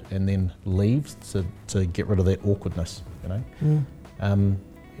teenager's world and then leave to get rid of that awkwardness,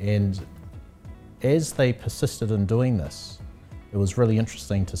 and as they persisted in doing this, it was really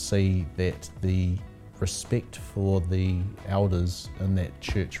interesting to see that the respect for the elders in that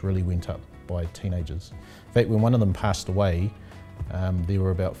church really went up by teenagers. In fact, when one of them passed away, there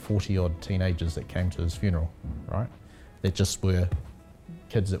were about 40 odd teenagers that came to his funeral, right? That just were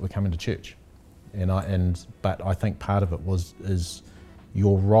kids that were coming to church. But I think part of it is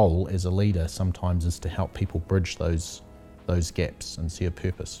your role as a leader sometimes is to help people bridge those gaps and see a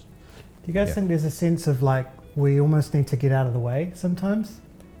purpose. Do you guys think there's a sense of we almost need to get out of the way sometimes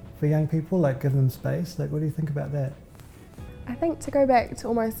for young people, give them space? What do you think about that? I think to go back to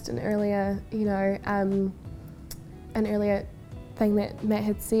almost an earlier, an earlier thing that Matt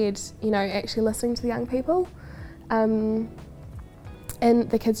had said, actually listening to the young people. In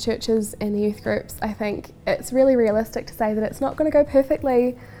the kids' churches and the youth groups, I think it's really realistic to say that it's not going to go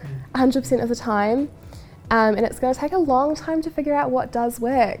perfectly 100% of the time, and it's going to take a long time to figure out what does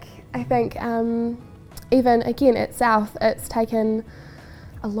work. I think even again at South, it's taken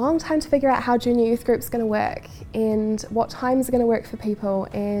a long time to figure out how junior youth group's going to work and what times are going to work for people,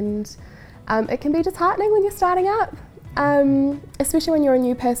 and it can be disheartening when you're starting up, especially when you're a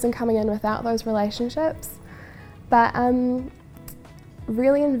new person coming in without those relationships. But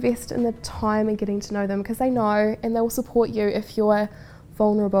really invest in the time and getting to know them, because they know and they will support you if you're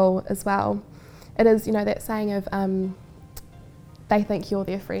vulnerable as well. It is, that saying of they think you're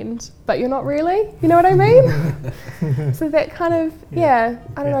their friend, but you're not really, you know what I mean? So that kind of, I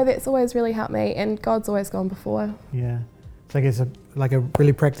don't know, that's always really helped me, and God's always gone before. Yeah. So I guess a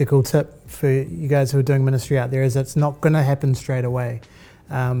really practical tip for you guys who are doing ministry out there is it's not going to happen straight away.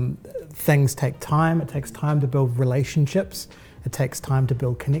 Things take time. It takes time to build relationships. It takes time to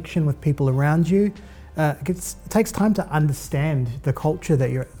build connection with people around you. It takes time to understand the culture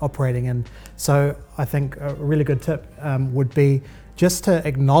that you're operating in. So I think a really good tip would be just to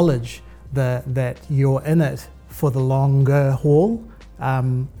acknowledge that you're in it for the longer haul,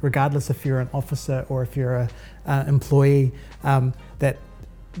 regardless if you're an officer or if you're an employee, that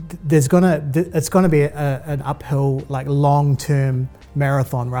it's gonna be an uphill, long-term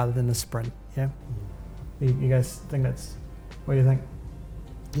marathon rather than a sprint. Yeah, you guys think that's? What do you think?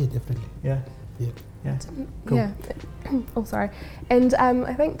 Yeah, definitely. Yeah. Cool. Yeah. Oh, sorry. And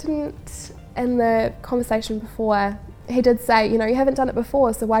I think in the conversation before, he did say, you haven't done it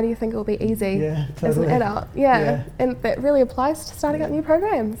before, so why do you think it will be easy as an adult? Yeah. And that really applies to starting up new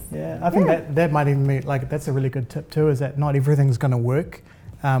programs. Yeah, I think that might even be, that's a really good tip too, is that not everything's going to work,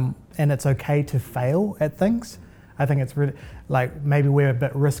 and it's okay to fail at things. I think it's really, maybe we're a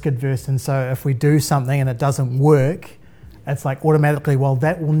bit risk adverse, and so if we do something and it doesn't work, it's automatically, well,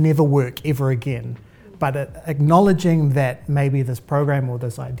 that will never work ever again. But acknowledging that maybe this program or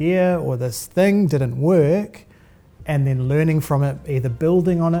this idea or this thing didn't work, and then learning from it, either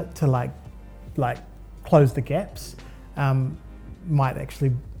building on it to close the gaps, might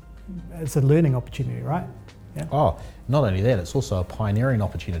actually, it's a learning opportunity, right? Yeah. Oh, not only that, it's also a pioneering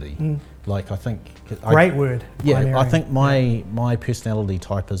opportunity. I think... Great word. Yeah, pioneering. I think my personality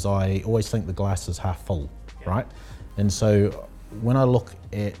type is I always think the glass is half full, right? And so when I look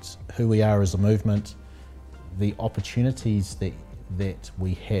at who we are as a movement, the opportunities that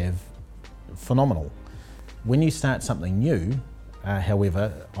we have, phenomenal. When you start something new,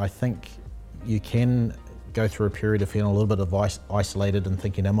 however, I think you can go through a period of feeling a little bit of isolated and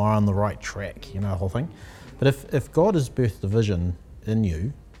thinking, am I on the right track, the whole thing. But if God has birthed the vision in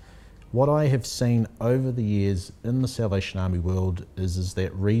you, what I have seen over the years in the Salvation Army world is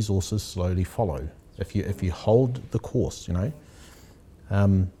that resources slowly follow. If you hold the course,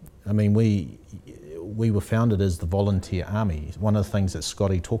 we were founded as the volunteer army. One of the things that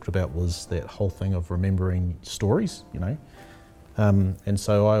Scotty talked about was that whole thing of remembering stories, and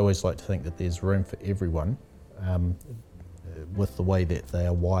so I always like to think that there's room for everyone with the way that they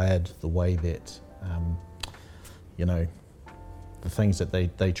are wired, the way that, the things that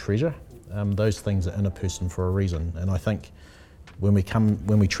they treasure. Those things are in a person for a reason. And I think when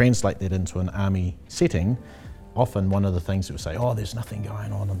we translate that into an army setting, often one of the things that we say, there's nothing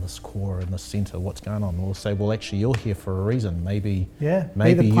going on in this core, in this centre, what's going on? We'll say, well, actually, you're here for a reason. Maybe you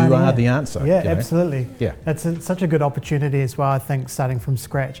are the answer. Yeah, absolutely. Yeah. It's such a good opportunity as well, I think, starting from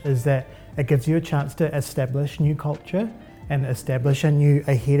scratch, is that it gives you a chance to establish new culture and establish a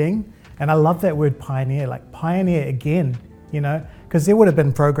heading. And I love that word pioneer, like pioneer again, because there would have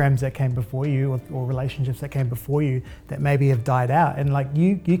been programs that came before you or relationships that came before you that maybe have died out. And like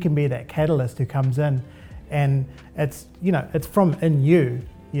you can be that catalyst who comes in. And it's from in you,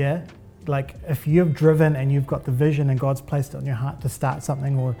 yeah? Like if you've driven and you've got the vision and God's placed it on your heart to start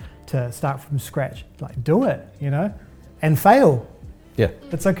something or to start from scratch, like do it, and fail. Yeah.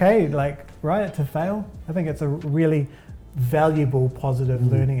 It's okay, right, to fail. I think it's a really valuable, positive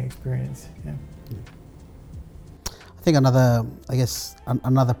learning experience, yeah. I think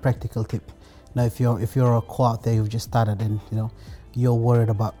another practical tip. If you're a co out there who've just started and you're worried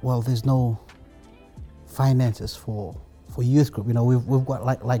about, there's no finances for youth group. We've got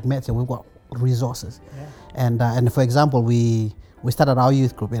like Matt said, we've got resources. Yeah. And for example, we started our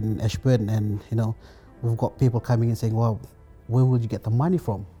youth group in Ashburton, and we've got people coming and saying, well, where would you get the money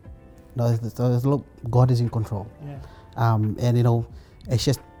from? Look, God is in control. Yeah. And it's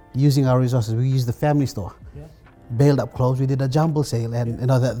just using our resources. We use the family store. Yeah. Bailed up clothes, we did a jumble sale, and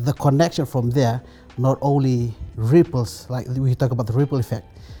the connection from there not only ripples, like we talk about the ripple effect,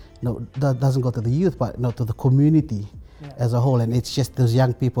 that doesn't go to the youth, but to the community as a whole. And it's just those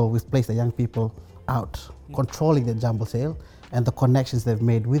young people, we've placed the young people out controlling the jumble sale, and the connections they've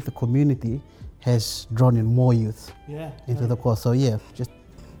made with the community has drawn in more youth into the course. So just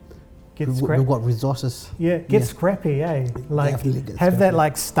we've got resources. Yeah, get scrappy, eh? Like have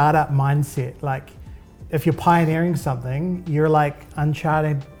that startup mindset. Like if you're pioneering something, you're you're in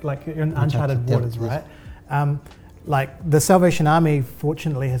uncharted waters, right? Like the Salvation Army,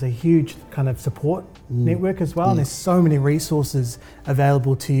 fortunately, has a huge kind of support network as well, and there's so many resources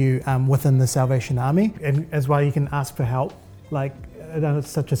available to you within the Salvation Army. And as well, you can ask for help. Like, I know it's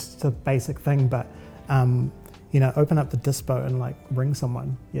such a basic thing, but open up the dispo and bring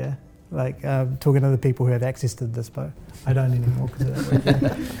someone. Yeah, talking to the people who have access to the dispo. I don't anymore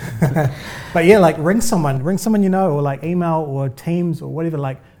but ring someone or email or Teams or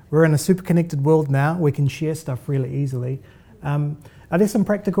whatever. We're in a super connected world now. We can share stuff really easily. Are there some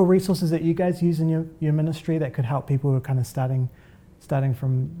practical resources that you guys use in your ministry that could help people who are kind of starting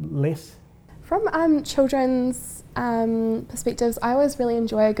from less? From children's perspectives, I always really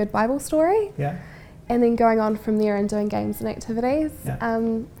enjoy a good Bible story. Yeah. And then going on from there and doing games and activities. Yeah.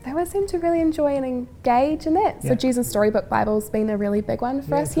 They always seem to really enjoy and engage in that. So Jesus Storybook Bible's been a really big one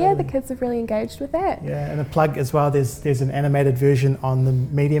for us here. The kids have really engaged with that. Yeah, and a plug as well, there's an animated version on the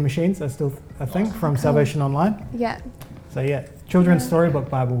media machines, I think, from Salvation Online. Yeah. So Children's Storybook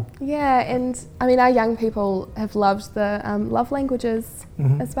Bible. Yeah, and our young people have loved the love languages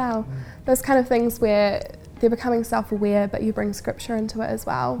as well. Those kind of things where they're becoming self-aware, but you bring scripture into it as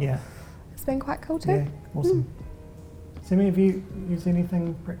well. Yeah. It's been quite cool too. Yeah, awesome. Simi, have you used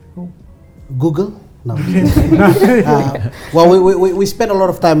anything practical? Google? No. We spend a lot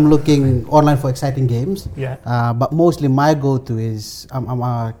of time looking online for exciting games. Yeah. But mostly my go-to is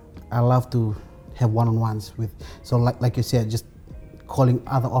I love to have one-on-ones with. So like you said, just calling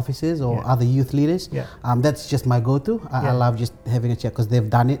other offices or other youth leaders. Yeah. That's just my go-to. I love just having a chat because they've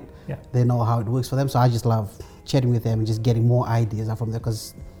done it. Yeah. They know how it works for them. So I just love chatting with them and just getting more ideas from there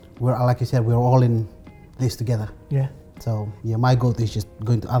because. Like you said, we're all in this together. Yeah. So my go-to is just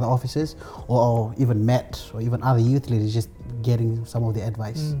going to other offices or even Matt or even other youth leaders, just getting some of the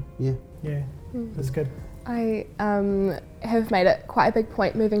advice. Yeah. Yeah, that's good. I have made it quite a big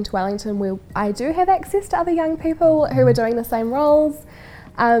point moving to Wellington where I do have access to other young people who are doing the same roles.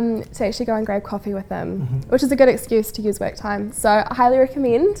 To actually go and grab coffee with them, which is a good excuse to use work time. So I highly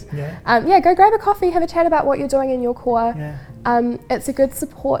recommend. Go grab a coffee, have a chat about what you're doing in your core. Yeah. It's a good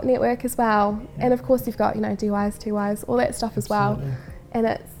support network as well. Yeah. And of course you've got, DYs, TYs, all that stuff as well. And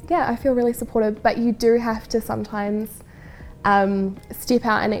I feel really supported, but you do have to sometimes step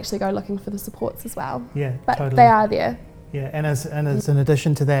out and actually go looking for the supports as well. Yeah, but totally. They are there. Yeah, and as in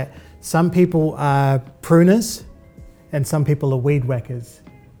addition to that, some people are pruners and some people are weed whackers.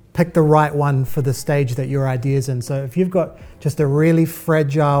 Pick the right one for the stage that your idea's in. So if you've got just a really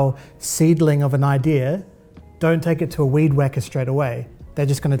fragile seedling of an idea, don't take it to a weed whacker straight away. They're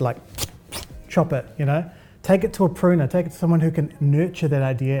just going to like chop it, you know. Take it to a pruner. Take it to someone who can nurture that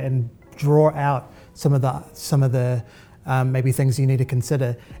idea and draw out some of the maybe things you need to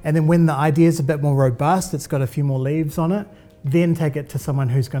consider. And then when the idea is a bit more robust, it's got a few more leaves on it, then take it to someone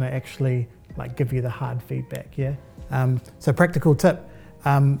who's going to actually like give you the hard feedback. Yeah. So practical tip: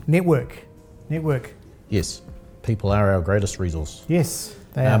 network. Yes, people are our greatest resource. Yes,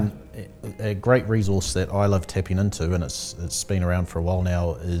 they are. A great resource that I love tapping into, and it's been around for a while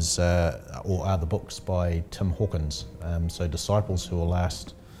now, is are the books by Tim Hawkins. So Disciples Who Will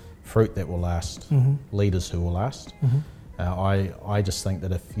Last, Fruit That Will Last, Leaders Who Will Last. I just think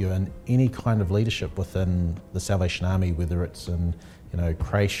that if you're in any kind of leadership within the Salvation Army, whether it's in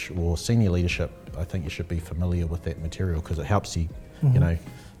creche or senior leadership, I think you should be familiar with that material because it helps you,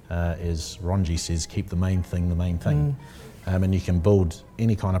 as Ronji says, keep the main thing the main thing. And you can build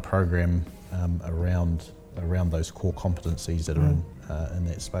any kind of program around those core competencies that are in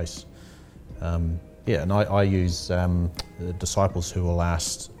that space. And I use Disciples Who Will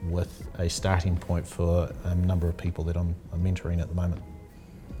Last with a starting point for a number of people that I'm mentoring at the moment.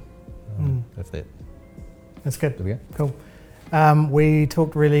 That's good. There we go. Cool. We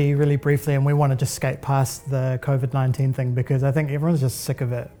talked really, really briefly, and we want to just skate past the COVID-19 thing because I think everyone's just sick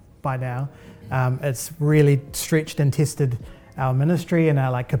of it by now. It's really stretched and tested our ministry and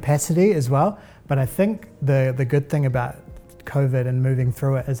our capacity as well. But I think the good thing about COVID and moving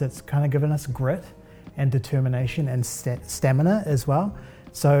through it is it's kind of given us grit and determination and stamina as well.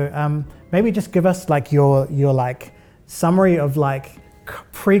 So maybe just give us your summary of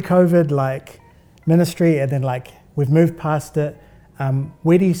pre-COVID ministry, and then we've moved past it.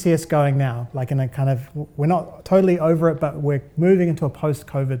 Where do you see us going now? In a kind of, we're not totally over it, but we're moving into a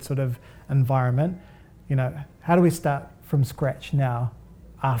post-COVID sort of environment. How do we start from scratch now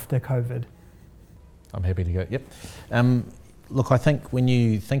after COVID? I'm happy to go. Yep. Look, I think when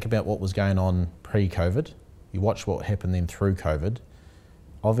you think about what was going on pre-COVID, you watch what happened then through COVID,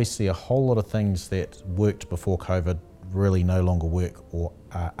 obviously a whole lot of things that worked before COVID really no longer work or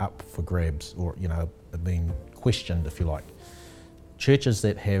are up for grabs or, have been questioned, if you like. Churches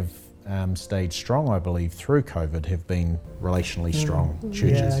that have stayed strong, I believe, through COVID have been relationally strong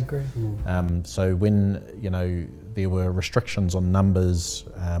churches. Yeah, I agree. So when, there were restrictions on numbers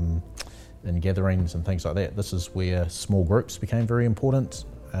and gatherings and things like that, this is where small groups became very important.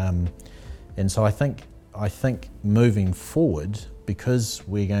 And so I think moving forward, because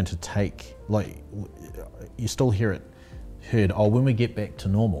we're going to take, you still heard, when we get back to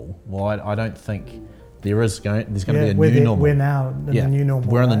normal, well, I don't think there's going to be a new normal. We're now in the new normal.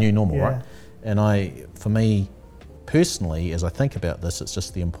 We're in the new normal, right? And for me, personally, as I think about this, it's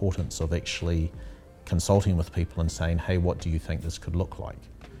just the importance of actually consulting with people and saying, hey, what do you think this could look like?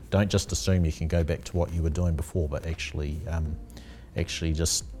 Don't just assume you can go back to what you were doing before, but actually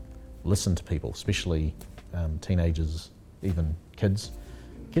just listen to people, especially teenagers, even kids.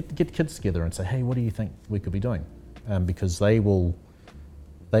 Get kids together and say, hey, what do you think we could be doing? Because they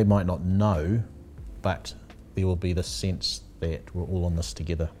might not know, but there will be this sense that we're all on this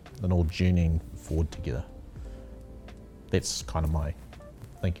together and all journeying forward together. That's kind of my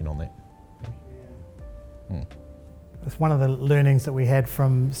thinking on that. It's one of the learnings that we had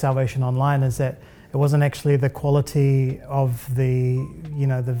from Salvation Online is that it wasn't actually the quality of the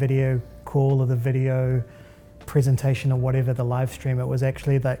video call or the video presentation or whatever, the live stream. It was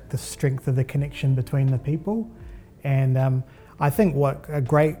actually the strength of the connection between the people. And I think what a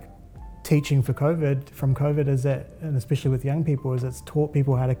great teaching from COVID is that, and especially with young people, is it's taught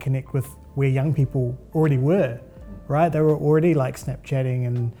people how to connect with where young people already were, right? They were already Snapchatting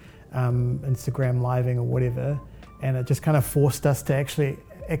and Instagram living or whatever, and it just kind of forced us to actually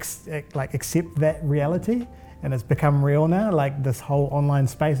accept that reality, and it's become real now. This whole online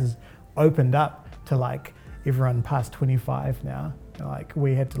space has opened up to everyone past 25 now.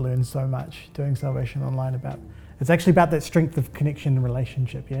 We had to learn so much doing Salvation Online about. It's actually about that strength of connection and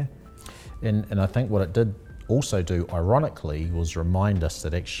relationship, yeah. And I think what it did also do, ironically, was remind us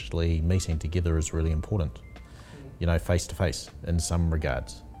that actually meeting together is really important, face to face in some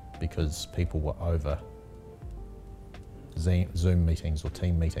regards, because people were over Zoom meetings or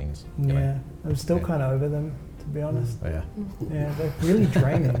team meetings. Yeah, I'm still kind of over them, to be honest. Oh, yeah. Yeah, they're really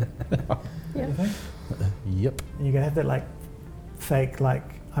draining. Yeah. You think? Yep. And you're going to have that fake, like,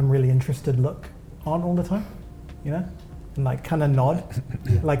 I'm really interested look on all the time, you know? And like kind of nod,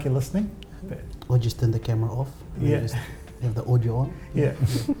 like you're listening. But Or just turn the camera off. And Yeah. Just have the audio on. yeah.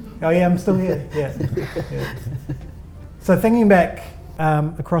 Oh yeah, I'm still here. Yeah. Yeah. So thinking back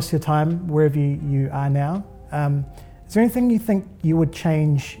across your time, wherever you are now, is there anything you think you would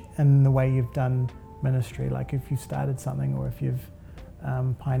change in the way you've done ministry? Like if you started something or if you've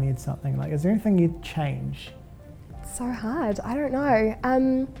pioneered something, like is there anything you'd change? So hard. I don't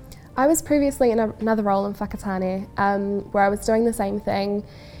know. I was previously in another role in Whakatane where I was doing the same thing,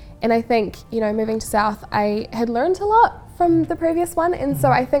 and I think, you know, moving to South, I had learned a lot from the previous one, and so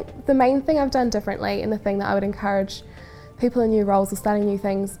I think the main thing I've done differently, and the thing that I would encourage people in new roles or starting new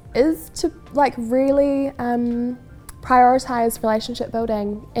things, is to like really prioritise relationship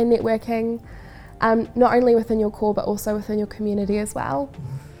building and networking, not only within your core but also within your community as well.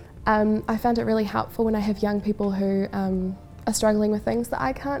 I found it really helpful when I have young people who are struggling with things that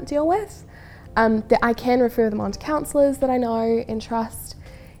I can't deal with, that I can refer them on to counsellors that I know and trust,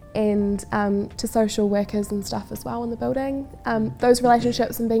 and to social workers and stuff as well in the building. Those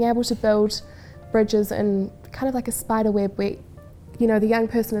relationships and being able to build bridges and kind of like a spider web where, you know, the young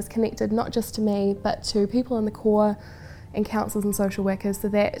person is connected not just to me but to people in the core and counsellors and social workers, so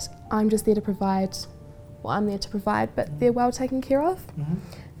that I'm just there to provide what I'm there to provide, but they're well taken care of.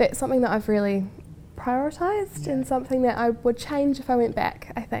 That's something that I've really prioritised and something that I would change if I went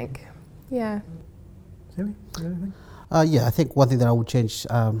back, I think. Yeah. Sammy, you got anything? Yeah, I think one thing that I would change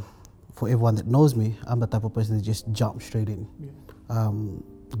for everyone that knows me, I'm the type of person that just jump straight in,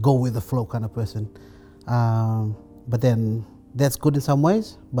 go with the flow kind of person. But then that's good in some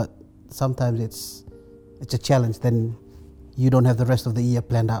ways, but sometimes it's a challenge. Then you don't have the rest of the year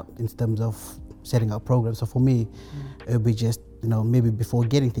planned out in terms of setting up programs. So for me, it would be just, you know, maybe before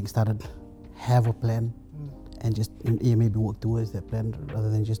getting things started, have a plan and just maybe work towards that plan rather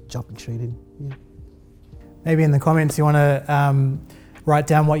than just jumping straight in. Yeah. Maybe in the comments you want to write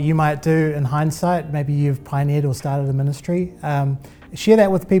down what you might do in hindsight. Maybe you've pioneered or started a ministry. Share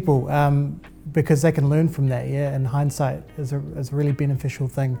that with people because they can learn from that. Yeah, and hindsight is a really beneficial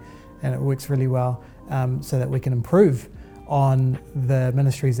thing, and it works really well so that we can improve on the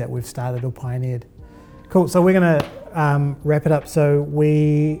ministries that we've started or pioneered. Cool. So we're going to wrap it up. So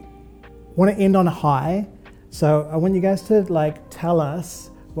we want to end on a high. So I want you guys to like tell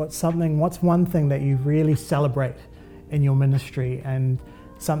us what's one thing that you really celebrate in your ministry and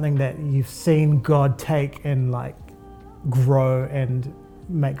something that you've seen God take and like grow and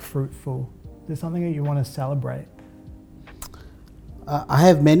make fruitful. Is there something that you want to celebrate? I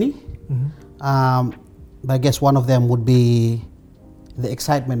have many, but I guess one of them would be the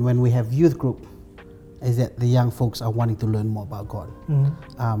excitement when we have youth group, is that the young folks are wanting to learn more about God.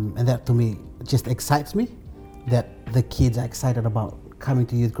 And that to me just excites me, that the kids are excited about coming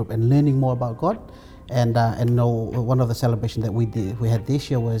to youth group and learning more about God. And know one of the celebrations that we had this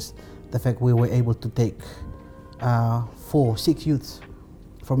year was the fact we were able to take 6 youths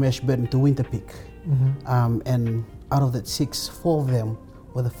from Ashburton to Winter Peak. And out of that 6, 4 of them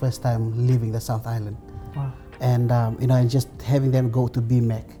were the first time leaving the South Island. Wow. And and just having them go to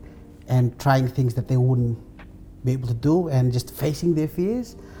BMAC and trying things that they wouldn't be able to do and just facing their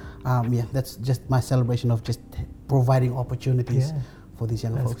fears. That's just my celebration of just providing opportunities for these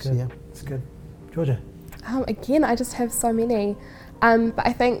young folks. Good. Yeah, that's good. Georgia? Again, I just have so many. But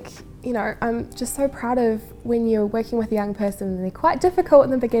I think, you know, I'm just so proud of when you're working with a young person, and they're quite difficult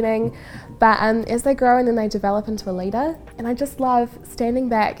in the beginning, but as they grow and then they develop into a leader, and I just love standing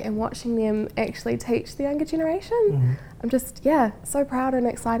back and watching them actually teach the younger generation. I'm just, so proud and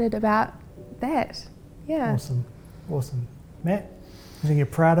excited about that. Yeah. Awesome. Matt, anything you're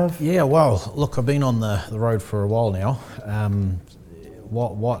proud of? Yeah, well, look, I've been on the road for a while now.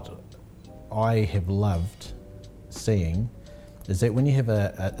 What I have loved seeing is that when you have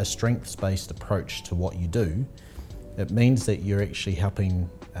a strengths-based approach to what you do, it means that you're actually helping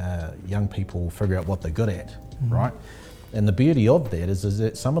young people figure out what they're good at, right? And the beauty of that is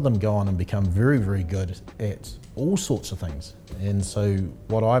that some of them go on and become very, very good at all sorts of things. And so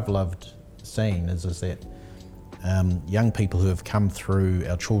what I've loved seeing is that young people who have come through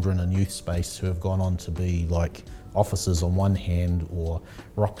our children and youth space who have gone on to be like officers on one hand, or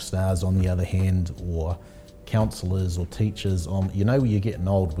rock stars on the other hand, or counsellors or teachers on, you know, you're getting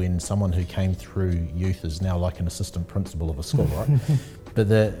old when someone who came through youth is now like an assistant principal of a school, right?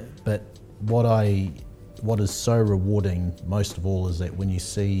 But what is so rewarding most of all is that when you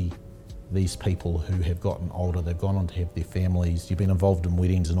see these people who have gotten older, they've gone on to have their families, you've been involved in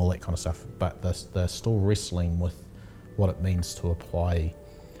weddings and all that kind of stuff, but they're still wrestling with what it means to apply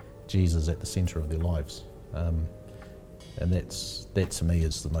Jesus at the centre of their lives. And that to me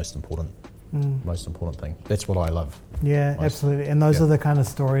is the most important thing. That's what I love. Yeah, most. Absolutely. And those are the kind of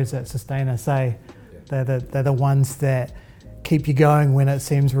stories that sustain us, eh? They're the ones that keep you going when it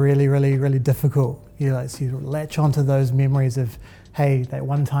seems really, really, really difficult. You latch onto those memories of, hey, that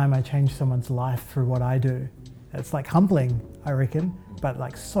one time I changed someone's life through what I do. It's like humbling, I reckon, but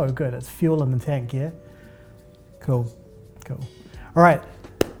like so good. It's fuel in the tank, yeah? Cool. All right.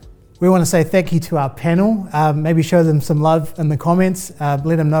 We want to say thank you to our panel. Maybe show them some love in the comments. Let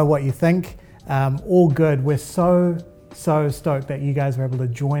them know what you think. All good. We're so stoked that you guys were able to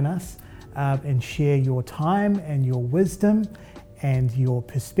join us and share your time and your wisdom and your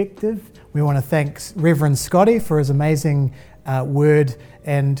perspective. We want to thank Reverend Scotty for his amazing word.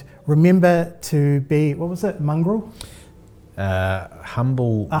 And remember to be, what was it, mongrel?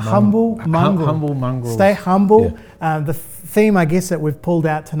 Humble mongrel. Humble mongrel. Stay humble. Yeah. The theme, I guess, that we've pulled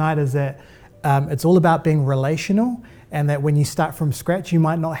out tonight is that it's all about being relational, and that when you start from scratch, you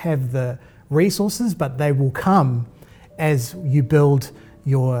might not have the resources, but they will come as you build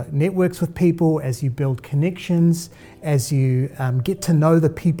your networks with people, as you build connections, as you get to know the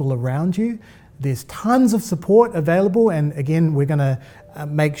people around you. There's tons of support available, and again, we're going to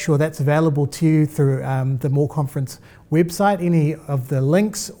make sure that's available to you through the More Conference website, any of the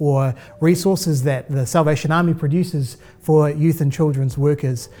links or resources that the Salvation Army produces for youth and children's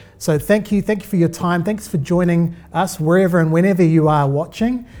workers. So thank you for your time. Thanks for joining us wherever and whenever you are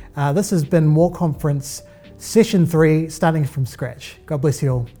watching. This has been More Conference Session 3, starting from scratch. God bless you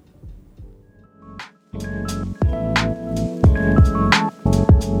all.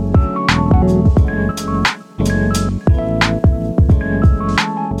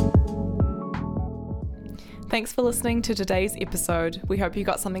 Thanks for listening to today's episode. We hope you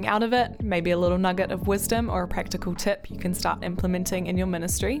got something out of it, maybe a little nugget of wisdom or a practical tip you can start implementing in your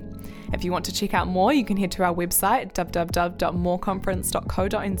ministry. If you want to check out more, you can head to our website,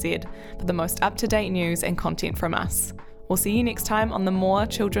 www.moreconference.co.nz, for the most up-to-date news and content from us. We'll see you next time on the More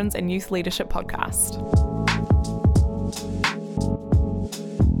Children's and Youth Leadership Podcast.